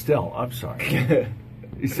ISELLE. Estelle, I'm sorry.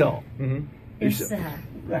 Estelle.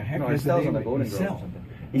 The heck No, is Estelle's the on name the Golden Grove or Estelle? something.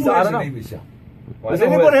 Who Estelle, I has don't a know. name Estelle? Well, Does I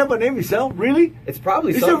know anybody what- have a name Estelle? Really? It's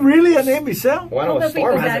probably Is some. there really a name Estelle? Well, I know a Other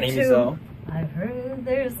storm people has an got Amy two. so. I've heard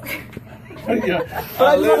there's.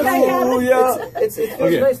 Hallelujah. It feels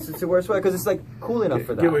Okay. nice to wear a sweater because it's like cool enough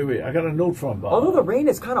for that. Okay, wait. I got a note from Although the rain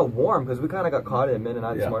is kind of warm because we kind of got caught in it and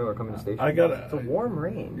this Yeah. morning we were coming to the station. It's a warm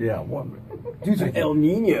rain. Yeah, warm. El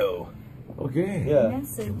Nino. Okay. Yeah.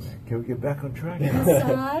 Message. Can we get back on track?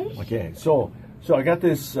 Massage. Okay, so So I got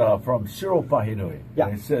this from Cyril Pahinui. Yeah.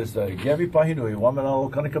 And it says, Gabi Pahinui, Waimanalo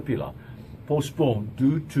Kanikapila, postponed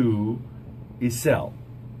due to Isel.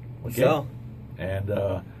 Okay? Isel.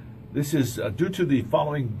 And this is due to the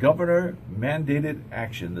following governor-mandated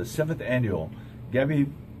action. The 7th annual Gabi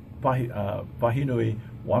Pahinui,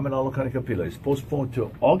 Waimanalo Kanikapila is postponed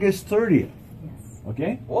to August 30th. Yes.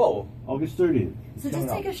 Okay? Whoa. August 30th. So It's just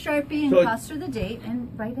coming take a up. Sharpie and So- cross through the date and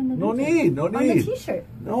write in the No details. need, no On the need. T-shirt.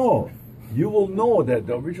 No. You will know that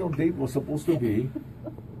the original date was supposed to be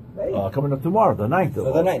Right. coming up tomorrow, the 9th of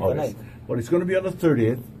So the 9th, the August. 9th. But it's going to be on the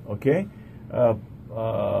 30th, okay?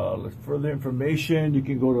 Further information, you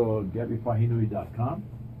can go to GabiPahinui.com.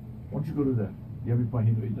 Why don't you go to that?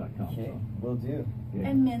 GabiPahinui.com. Okay, will do. Okay.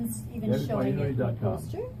 And Min's even Yeah, showing it in the Pahinui.com.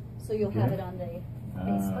 poster, so you'll have it on the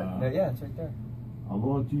Facebook. Yeah, it's right there.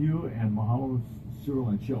 Aloha to you and mahalo, Cyril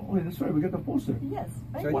and Show. Oh, yeah, that's right, we got the poster. Yes,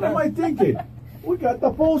 right. Right What there. am I thinking? We got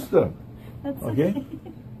the poster. That's Okay.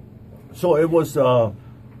 So it was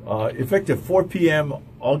effective 4 p.m.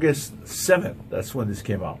 August 7th. That's when this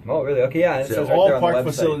came out. Oh, really? Okay, yeah. It So says right all there on the park website.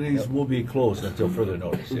 facilities Yep. will be closed until further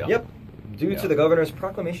notice. Yeah. Yep. Due Yeah. to the governor's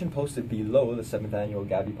proclamation posted below, the 7th annual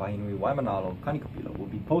Gabi Pahinui Waimanalo Kanikapila will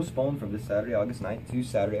be postponed from this Saturday, August 9th to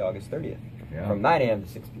Saturday, August 30th, Yeah. from 9 a.m. to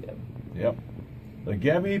 6 p.m. Yep. The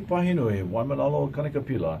Gabi Pahinui Waimanalo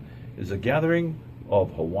Kanikapila is a gathering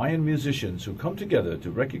of Hawaiian musicians who come together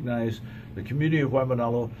to recognize the community of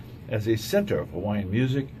Waimanalo as a center of Hawaiian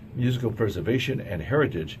music, musical preservation, and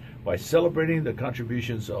heritage by celebrating the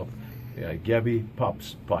contributions of Gabi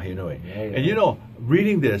Pops Pahinui. Yeah, yeah. And you know,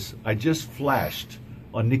 reading this, I just flashed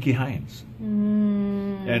on Nikki Hines.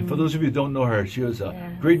 And for those of you who don't know her, she was a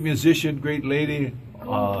Yeah. great musician, great lady.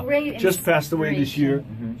 Great Just passed away this year,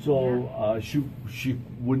 inspiration. so she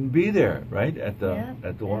wouldn't be there, right, at the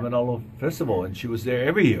Yeah. Waimanalo Festival, and she was there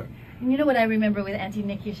every year. You know what I remember with Auntie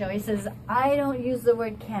Nikki show? He says, I don't use the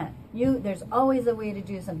word can't. There's always a way to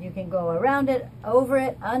do something. You can go around it, over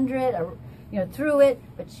it, under it, or, through it,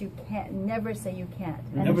 but you can't. Never say you can't.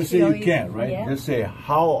 And Never she say you always- can't, right? Yeah. Just say,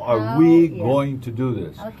 how are How- we yeah. going to do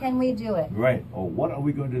this? How can we do it? Right. Or what are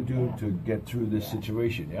we going to do Yeah. to get through this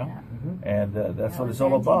situation? Yeah. Yeah. And that's That what was it's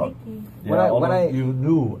all Auntie about. Nikki. Yeah, When I- all when of I- you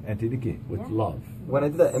knew Auntie Nikki with Yeah. love. When I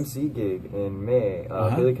did that MC gig in May,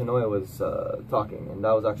 Billy Kanoya was talking, and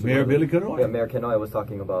that was actually Mayor one of the- Billy Kanoya? Yeah, Mayor Kanoya was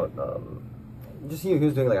talking about just he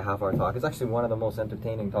was doing like a half-hour talk. It's actually one of the most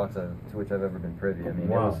entertaining talks to which I've ever been privy. I mean,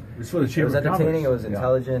 Wow. It's for the it Chamber was of Commerce. entertaining. It was Yeah.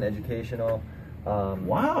 intelligent, educational.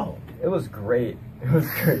 Wow. It was great. It was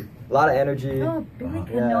great. A lot of energy. Oh, Billy Uh-huh.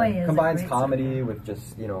 Kanoya is a Combines great comedy with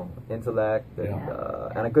just intellect and, Yeah.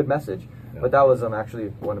 and a good message. Yeah. But that was actually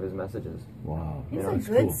one of his messages. Wow. He's That's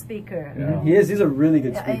a good cool. speaker. Yeah. He is. He's a really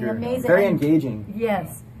good Yeah, speaker. amazing. Very And- engaging.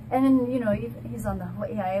 Yes. And then, he's on the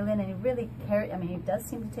Hawaii Island, and he really he does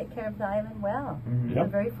seem to take care of the island well. Mhm. We're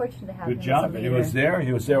Yep. very fortunate to have him Good as job. a And he leader. was there.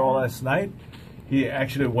 He was there all last night. He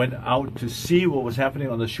actually went out to see what was happening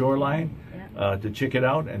on the shoreline, Yeah. to check it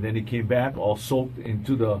out, and then he came back all soaked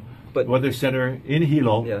into the But- weather center in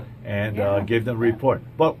Hilo Yeah. and Yeah. gave them a report.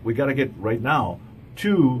 But we got to get right now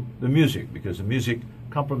to the music, because the music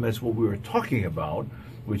complements what we were talking about,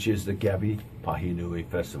 which is the Gabi Pahinui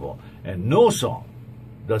Festival. And no song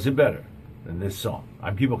does it better than this song.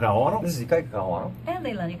 I'm Kipo Kawano. This is Ikai Kawano. And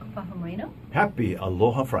Leilani Kupahamoino. Happy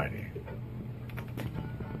Aloha Friday.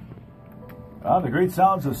 The great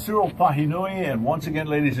sounds of Cyril Pahinui, and once again,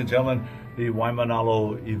 ladies and gentlemen, the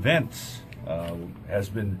Waimanalo event has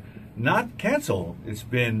been not canceled, it's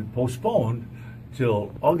been postponed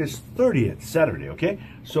till August 30th, Saturday, okay?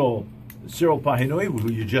 So Cyril Pahinui,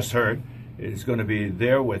 who you just heard, is going to be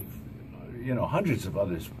there with, hundreds of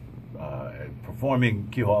others performing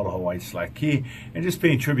Kiho Hawaii Slack Key and just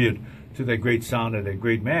paying tribute to that great sound and that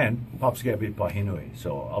great man, Pops Gabi Pahinui.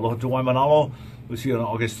 So aloha to Waimanalo. We'll see you on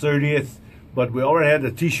August 30th. But we already had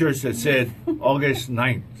the t-shirts that said August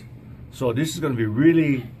 9th. So this is going to be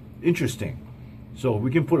really interesting. So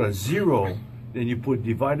we can put a 0, then you put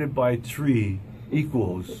divided by 3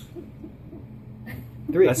 equals.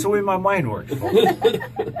 3. That's the way my mind works, folks.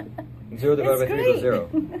 0 divided by 3 equals 0.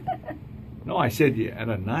 No, I said at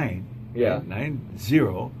a 9. Yeah. 9,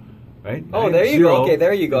 0. Right? Oh, 9, there you 0, go. Okay,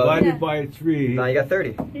 there you go. Divided Yeah. by 3. Now you got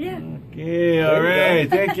 30. Yeah. Okay, all There you right.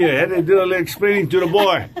 go. Thank you. Had to do a little explaining to the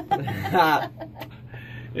boy.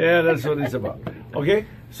 Yeah, that's what it's about. Okay?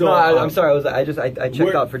 So No, I'm sorry. I checked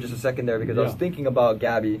where- out for just a second there because I was Yeah. thinking about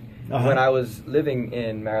Gabby Uh-huh. when I was living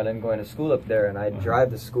in Maryland, going to school up there, and I'd drive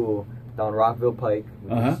to school down Rockville Pike,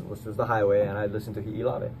 which was the highway, and I'd listen to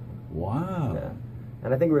Hi'ilave. Wow. Yeah,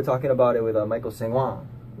 and I think we were talking about it with Michael Sengwan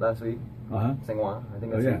last week. Uh-huh. Sengwan, I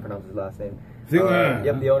think Oh, that's how yeah. you pronounce his last name.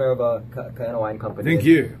 Yep, the owner of a Kaena Wine Company. Thank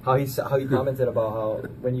you. How he commented about how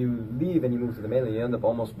when you leave and you move to the mainland, you end up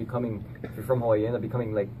almost becoming, if you're from Hawaii, you end up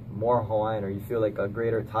becoming like more Hawaiian, or you feel like a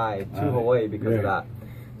greater tie to Hawaii because of that.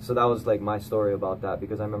 So that was like my story about that,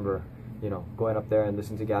 because I remember, you know, going up there and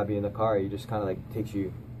listening to Gabby in the car, he just kind of like takes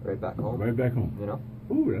you right back home. Right back home. You know?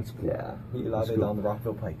 Ooh, that's cool. Yeah, he allowed it cool. down the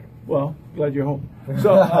Rockville Pike. Well, glad you're home.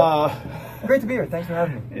 So, Great to be here. Thanks for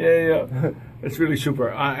having me. yeah. It's really super.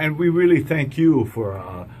 And we really thank you for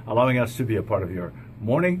allowing us to be a part of your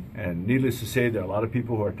morning. And needless to say, there are a lot of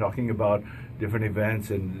people who are talking about different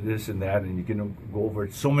events and this and that, and you can go over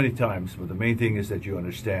it so many times. But the main thing is that you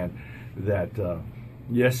understand that,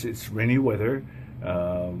 yes, it's rainy weather,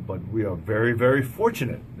 but we are very, very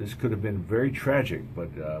fortunate. This could have been very tragic, but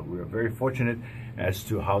we are very fortunate as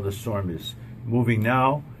to how the storm is moving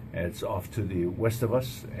now. It's off to the west of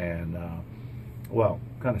us, and well,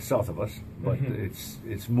 kind of south of us, but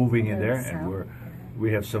it's moving in there, and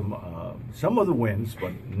we have some of the winds,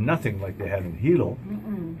 but nothing like they had in Hilo,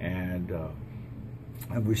 and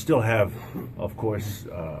we still have, of course,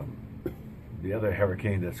 the other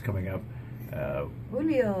hurricane that's coming up,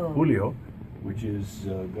 Julio, which is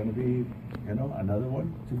going to be, you know, another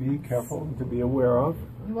one to be careful, to be aware of.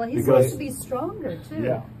 Well, he's supposed to be stronger too.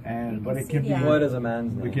 Yeah, but it can be. What is a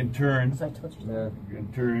man's name? We can turn. So I told you. Yeah. You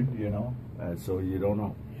can turn, you know, so you don't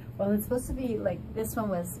know. Well, it's supposed to be like this one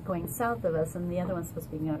was going south of us, and the other one's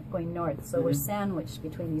supposed to be going north. So we're sandwiched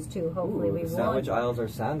between these two. Hopefully, we won't. Sandwich Isles are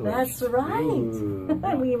sandwiched. That's right. Ooh.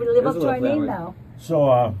 We live up to our name now.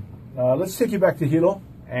 So let's take you back to Hilo,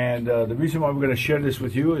 and the reason why we're going to share this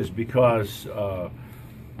with you is because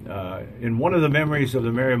in one of the memories of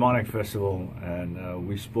the Merry Monarch Festival, and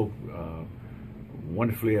we spoke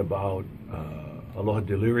wonderfully about Aloha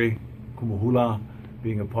Deliri, Kumuhula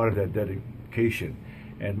being a part of that dedication.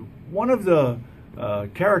 And one of the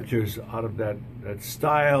characters out of that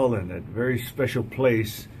style and that very special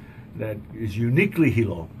place that is uniquely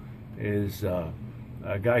Hilo is a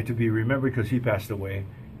guy to be remembered because he passed away.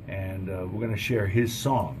 And we're going to share his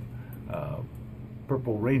song,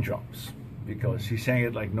 Purple Raindrops, because he sang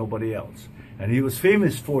it like nobody else. And he was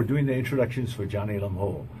famous for doing the introductions for Johnny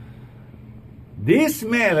Lamho. This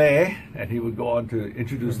mele, and he would go on to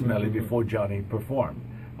introduce the mele before Johnny performed.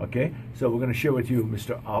 Okay, so we're going to share with you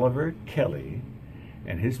Mr. Oliver Kelly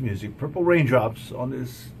and his music, Purple Raindrops, on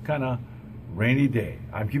this kind of rainy day.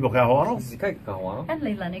 I'm Kibo Kahuano. This is Kai Kahuano. And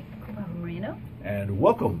Leilani Marino. And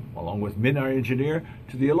welcome, along with Midnight Engineer,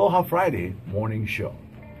 to the Aloha Friday morning show.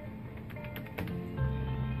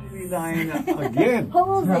 39 again.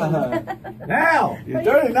 Now, you're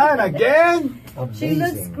 39 again? She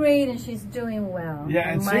looks great and she's doing well. Yeah,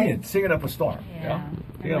 and sing it up a storm. Yeah.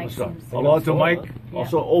 Sing it up a storm. Aloha to Mike. Yeah.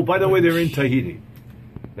 Also, oh, by the way, they're in Tahiti.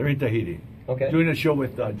 They're in Tahiti. Okay. Doing a show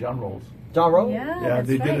with John Rolls. John Rowe? Yeah,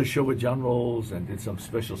 They did a show with John Rolls and did some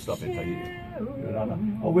special stuff in Tahiti.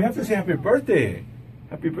 Oh, we have to say happy birthday.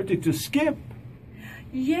 Happy birthday to Skip.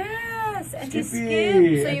 Yes, and to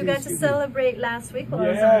Skippy. Skip. So you Auntie got to Skippy. celebrate last week while I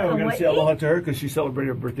was in Yeah, we're going Hawaii. to say aloha to her because she celebrated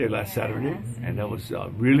her birthday last Saturday. And that was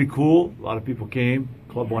really cool. A lot of people came.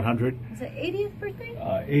 Club 100. Was it 80th birthday?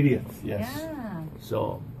 80th, yes. Yeah.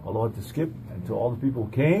 So aloha to Skip and to all the people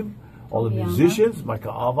who came. All the Tobiama. musicians,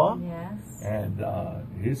 Micah Ava Yes. and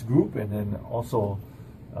his group. And then also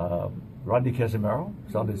Rodney Casimiro.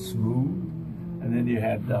 Sounded smooth. And then you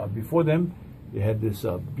had, before them, you had this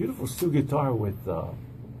beautiful steel guitar with one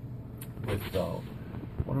of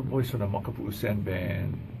the boys from the Makapu'u Sand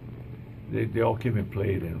Band. They all came and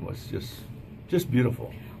played, and it was just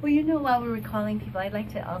beautiful. Well, you know, while we're recalling people, I'd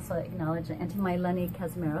like to also acknowledge Auntie Mailani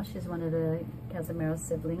Casimiro. She's one of the Casimiro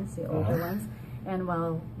siblings, the older ones. And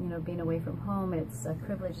while, you know, being away from home, it's a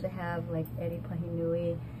privilege to have, like, Eddie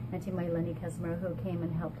Pahinui, Auntie Mailani Casimiro, who came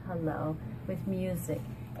and helped Halau with music.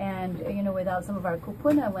 And, you know, without some of our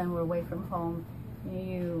kupuna when we're away from home,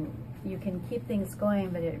 you can keep things going,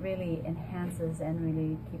 but it really enhances and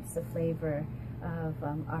really keeps the flavor of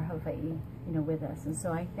our Hawaii, you know, with us. And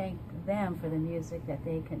so I thank them for the music that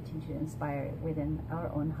they continue to inspire within our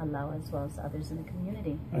own halau as well as others in the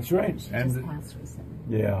community. That's right. She And just passed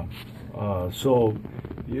recently. yeah, wow,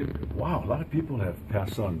 a lot of people have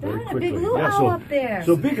passed on very quickly. Big luau up there.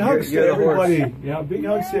 So big hugs You're to the horse. everybody. Yeah, big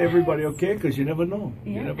hugs to everybody. Okay, because you never know.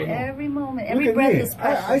 You Yeah, never know. every moment, Look every at breath me. is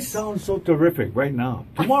precious. I sound so terrific right now.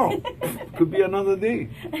 Tomorrow could be another day.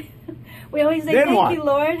 We always say, Then thank what? you,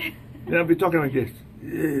 Lord. Then I'll be talking like this.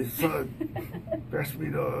 Yeah, son, pass me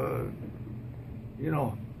the, you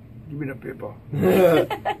know, give me the paper.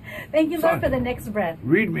 Thank you, Lord, Son. for the next breath.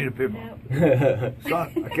 Read me the paper. Yep.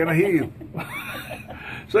 Son, I cannot hear you.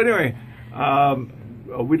 So anyway,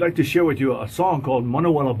 we'd like to share with you a song called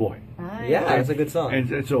Manawala Boy. Right. Yeah, it's a good song.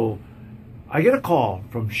 And so I get a call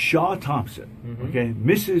from Shaw Thompson, okay,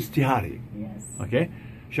 Mrs. Tihari, Yes. okay,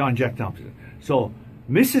 Shaw and Jack Thompson. So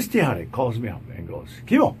Mrs. Tihari calls me up and goes,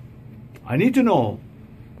 Kimo, I need to know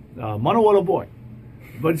Manawala Boy.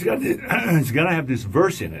 But it's got it's got to have this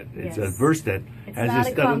verse in it. It's a Yes. verse that It's has not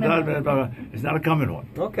this. a common one. It's not a common one.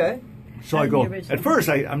 Okay. So I And go. the original. At first,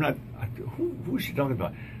 I'm not. Who is she talking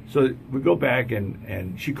about? So we go back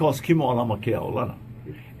and she calls Kimo Alamakea Olana,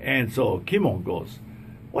 and so Kimo goes,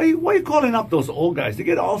 why you calling up those old guys? They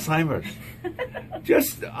get Alzheimer's.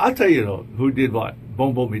 Just I'll tell you who did what.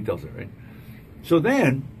 Bombo me tells it, right? So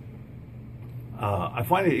then I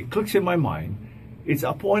finally it clicks in my mind. It's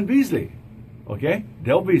Apo and Beasley, okay?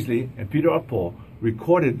 Del Beasley and Peter Apo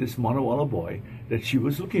recorded this Manawala Boy that she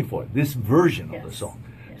was looking for. This version of the Yes. song.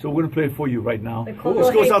 So we're gonna play it for you right now. The This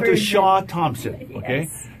Coco goes Hay out to version. Shaw Thompson, okay?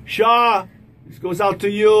 Yes. Shaw, this goes out to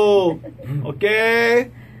you, okay?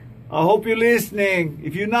 I hope you're listening.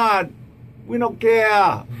 If you're not, we don't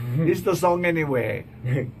care. It's the song anyway.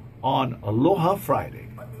 On Aloha Friday.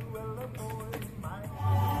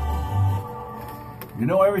 You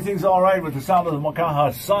know everything's all right with the sound of the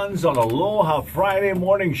Makaha Sons on Aloha Friday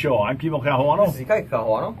morning show. I'm Kimo Kahuano. This is Ikai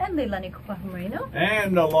Kahuano. And Leilani Kupahamarino.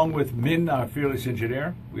 And along with Min, our fearless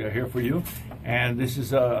engineer, we are here for you. And this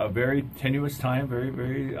is a very tenuous time, very,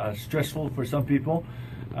 very stressful for some people.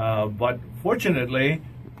 But fortunately,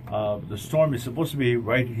 the storm is supposed to be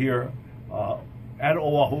right here at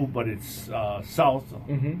Oahu, but it's south.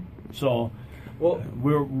 So Well,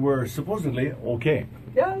 we're supposedly okay.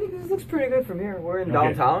 yeah, I think this looks pretty good from here. We're in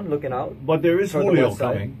Okay. downtown, looking out. But there is Toward the Julio west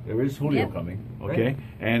side. coming. There is Julio Yeah. coming. Okay, Right.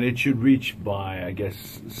 and it should reach by I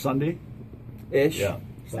guess Sunday. Ish. Yeah,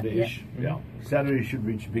 Sunday-ish. Yeah, Saturday should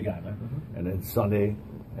reach Big Island, and then Sunday,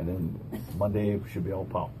 and then Monday should be all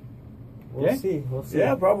pow. We'll Okay? see. We'll see.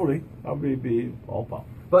 Yeah, probably be all pow.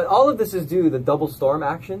 But all of this is due, the double storm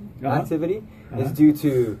action activity is due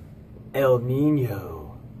to El Nino.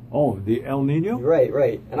 Oh, the El Nino. Right,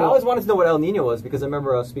 right. And I Well- always wanted to know what El Nino was because I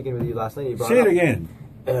remember I was speaking with you last night. You brought Say it up again.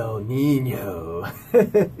 El Nino.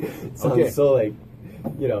 It sounds Okay. so like,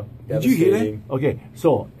 Did you hear that? devastating. Okay,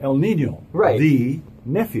 so El Nino, Right. the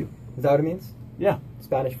nephew. Is that what it means? Yeah,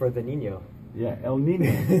 Spanish for the Nino. yeah, El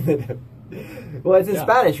Nino, Well, it's in Yeah.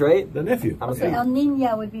 Spanish, right? the nephew. I'm So El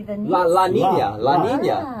Nina would be the niece. La Nina. La La.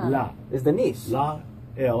 Nina La, is the niece. la,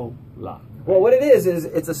 el, la. Well, what it is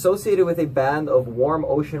it's associated with a band of warm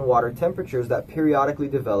ocean water temperatures that periodically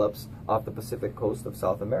develops off the Pacific coast of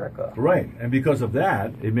South America. Right, and because of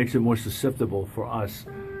that, it makes it more susceptible for us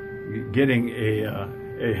getting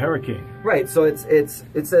a hurricane. Right. So it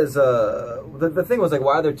says the thing was like,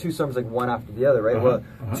 why are there two storms like one after the other? Right. Well,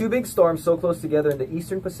 two big storms so close together in the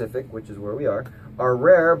eastern Pacific, which is where we are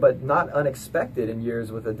rare but not unexpected in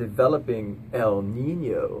years with a developing El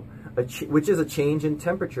Nino, which is a change in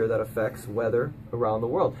temperature that affects weather around the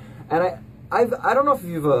world. And I don't know if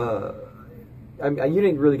you've you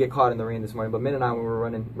didn't really get caught in the rain this morning, but Min and I, when we were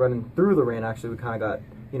running through the rain, actually we kind of got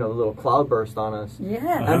the little cloud burst on us.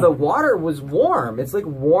 Yeah. And the water was warm. It's like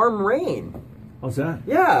warm rain. How's that?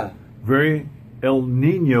 Yeah. Very El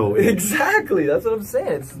Nino. Exactly. That's what I'm saying.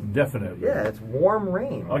 It's Definitely. it's warm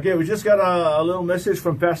rain. Okay, we just got a little message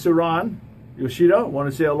from Pastor Ron Yoshida. Want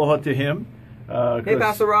to say aloha to him. Hey,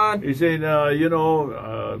 Pastor Ron. He's saying,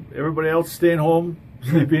 everybody else staying home,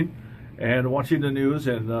 sleeping, and watching the news.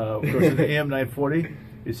 And of course, in the AM 940,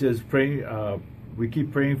 it says, pray. We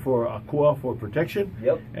keep praying for Akua for protection.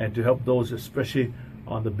 Yep. And to help those, especially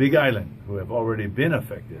on the Big Island, who have already been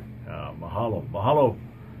affected. Mahalo. Mahalo,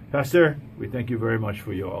 Pastor. We thank you very much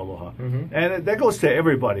for your aloha. And that goes to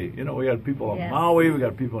everybody. We got people in Yes. Maui, we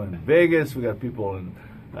got people in Vegas, we got people in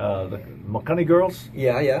the Makani girls.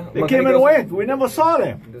 Yeah. They came and went. We never saw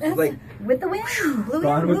them. This is like With the wind. Blew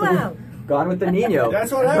gone in, with blew out. gone with the Nino.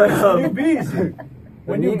 That's what happens when you're busy.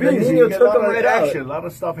 When you're The busy, Nino you get a took lot them of right out. action, a lot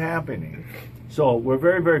of stuff happening. So we're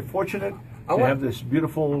very, very fortunate to have this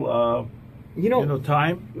beautiful,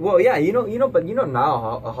 time. Well, yeah, but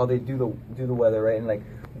now how they do the weather, right? And like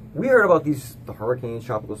we heard about the hurricanes,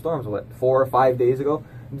 tropical storms, 4 or 5 days ago.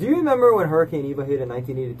 Do you remember when Hurricane Eva hit in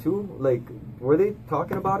 1982? Like, were they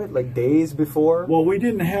talking about it like days before? Well, we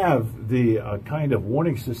didn't have the kind of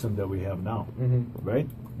warning system that we have now, right?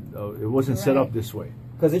 It wasn't set up this way.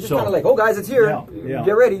 Because it's just kind of like, oh guys, it's here. Yeah.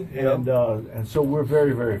 Get ready. And so we're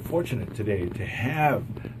very, very fortunate today to have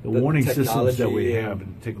the warning systems that we technology, have,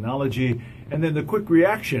 and technology, and then the quick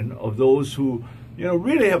reaction of those who,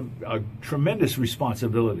 really have a tremendous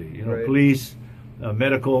responsibility. Right. Police,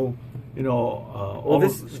 medical, all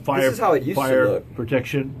this fire, is how it used to fire look.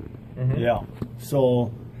 protection. Yeah.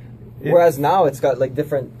 So Whereas now it's got like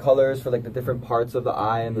different colors for like the different parts of the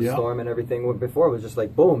eye and the Yeah. storm and everything. Where before it was just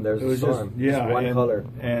like boom, there's It a was storm, just one color.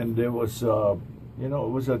 and it was you know, it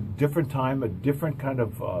was a different time, a different kind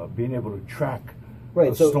of being able to track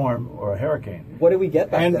Right, a so- storm or a hurricane. What did we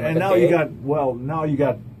get back And then? Like and a now you day? got now you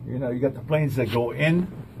got the planes that go in.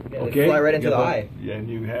 Yeah, they Okay, fly right You into got the eye. Yeah, and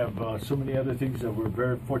you have so many other things that we're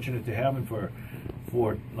very fortunate to have, and for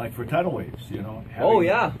like for tidal waves, you know. Oh,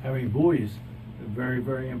 yeah. having buoys, very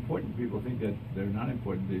very important. People think that they're not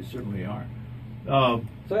important. They certainly are. So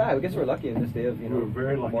yeah, I guess we're lucky in this day of We're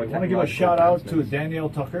very lucky. more I want to give a technological shout out to advancements. Danielle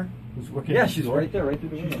Tucker, who's working. Yeah, next she's door. right there, right through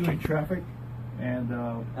the She's window. doing traffic, and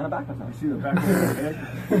And a back on I see the back of her head.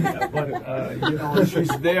 Yeah, but you know,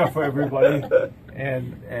 she's there for everybody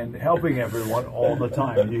and helping everyone all the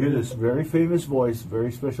time. And you hear this very famous voice,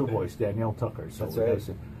 very special voice, Danielle Tucker. So That's we right. have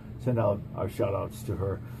to send out our shout outs to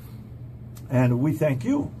her. And we thank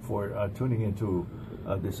you for tuning into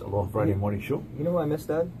this Aloha Friday morning show. You know who I miss,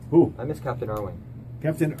 Dad? Who? I miss Captain Irwin.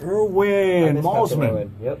 Captain I Irwin miss Captain Malsman.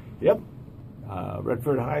 Irwin. Yep. Yep.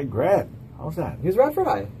 Redford High grad. How's that? He was Radford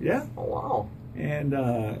High. Yeah. Oh wow. And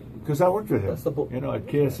because I worked with him, That's the you know, at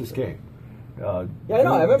KSSK. Yeah, I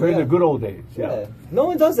know, I remember, During yeah. the good old days. Yeah. No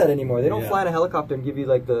one does that anymore. They don't Yeah. fly in a helicopter and give you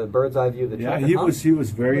like the bird's eye view of the Yeah, track. he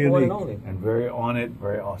was very The one unique and only. and very on it,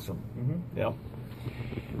 very awesome. Mhm. Yep.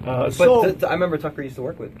 But So, I remember Tucker used to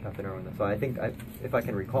work with Captain Irwin, so I think if I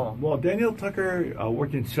can recall. well, Daniel Tucker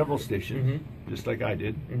worked in several stations, Mhm. just like I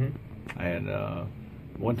did, Hmm. and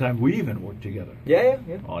one time we even worked together Yeah,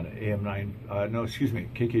 yeah. on AM9. No, excuse me,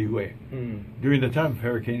 KKUA Mm. during the time of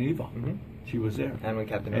Hurricane Eva. Mhm. She was there, And when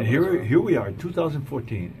Captain and Irwin was here we are,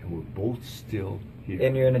 2014, and we're both still here.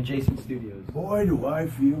 and you're in adjacent studios. Boy, do I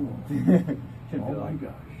feel. Oh my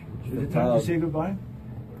gosh! Is it time to say goodbye?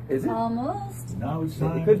 Is it? Almost. Now it's It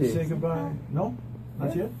time could to be. say goodbye. No,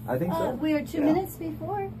 not yet. I think so. We are 2 Yeah. minutes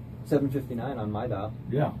before. 7:59 on my dial.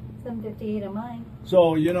 Yeah. 7:58 on mine.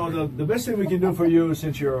 So, you know, the best thing we can do for you,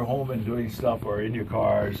 since you're home and doing stuff or in your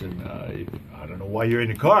cars, and I don't know why you're in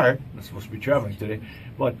the car, not supposed to be traveling today,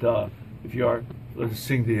 but if you are, let's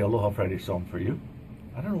sing the Aloha Friday song for you.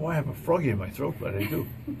 I don't know why I have a froggy in my throat, but I do.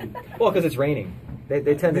 Well, because it's raining. They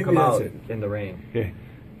tend to Maybe come that's out it. in the rain. Okay.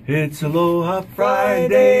 It's Aloha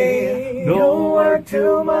Friday, no work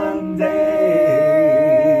till Monday.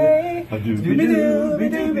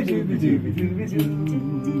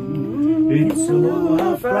 A-dooby-dooby-dooby-dooby-dooby-doo. It's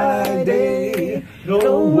Aloha Friday,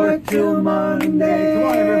 no work till Monday. Come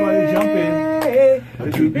on, everybody, jump in.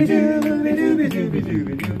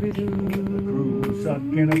 A-dooby-dooby-dooby-dooby-dooby-doo. Crew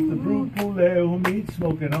sucking up the brood pool there, who meet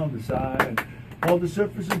smoking on the side. All the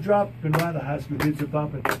surface is dropping while the high school kids are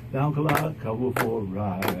popping down Kalaka for a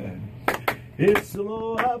ride. It's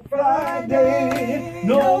Aloha Friday,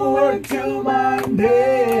 no work till Monday.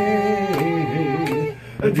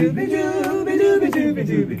 A dooby dooby dooby dooby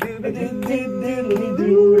dooby dooby dooby diddly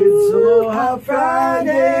doo. It's Aloha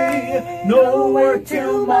Friday, no work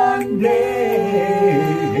till Monday.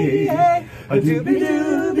 A dooby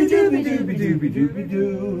dooby dooby dooby dooby dooby doo.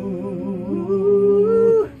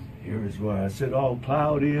 Here's where I sit all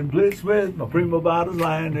cloudy and bliss with my prima bottles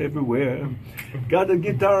lying everywhere. Got a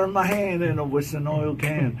guitar in my hand and a whistling oil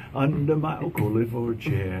can under my ukulele for a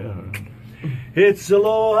chair. It's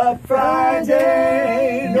Aloha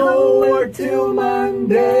Friday, no work till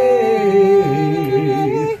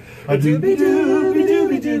Monday. A dooby dooby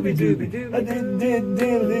dooby dooby dooby dooby a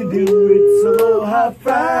diddly doo. It's Aloha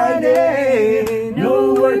Friday,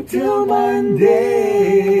 no work till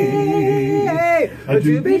Monday. A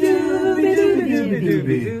dooby dooby dooby dooby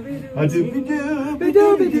dooby a dooby dooby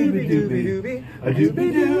dooby dooby dooby a dooby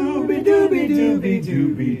dooby dooby dooby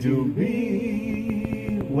dooby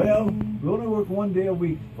dooby. Well, we only work one day a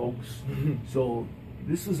week, folks. So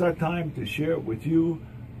this is our time to share it with you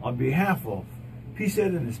on behalf of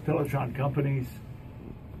PSED and his Pelotron companies,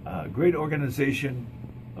 a great organization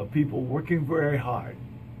of people working very hard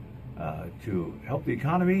to help the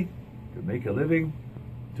economy, to make a living,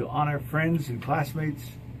 to honor friends and classmates,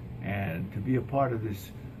 and to be a part of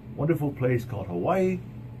this wonderful place called Hawaii,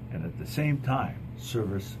 and at the same time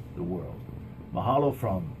service the world. Mahalo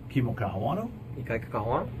from Kimo Kahawano Ikai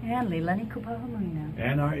Kakahoa. And Leilani Kupahamuna.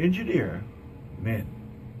 and our engineer, Min.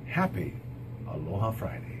 Happy Aloha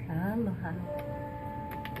Friday. Aloha.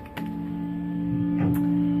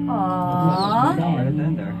 Aww. Right at the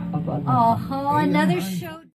end there. Oh, another show.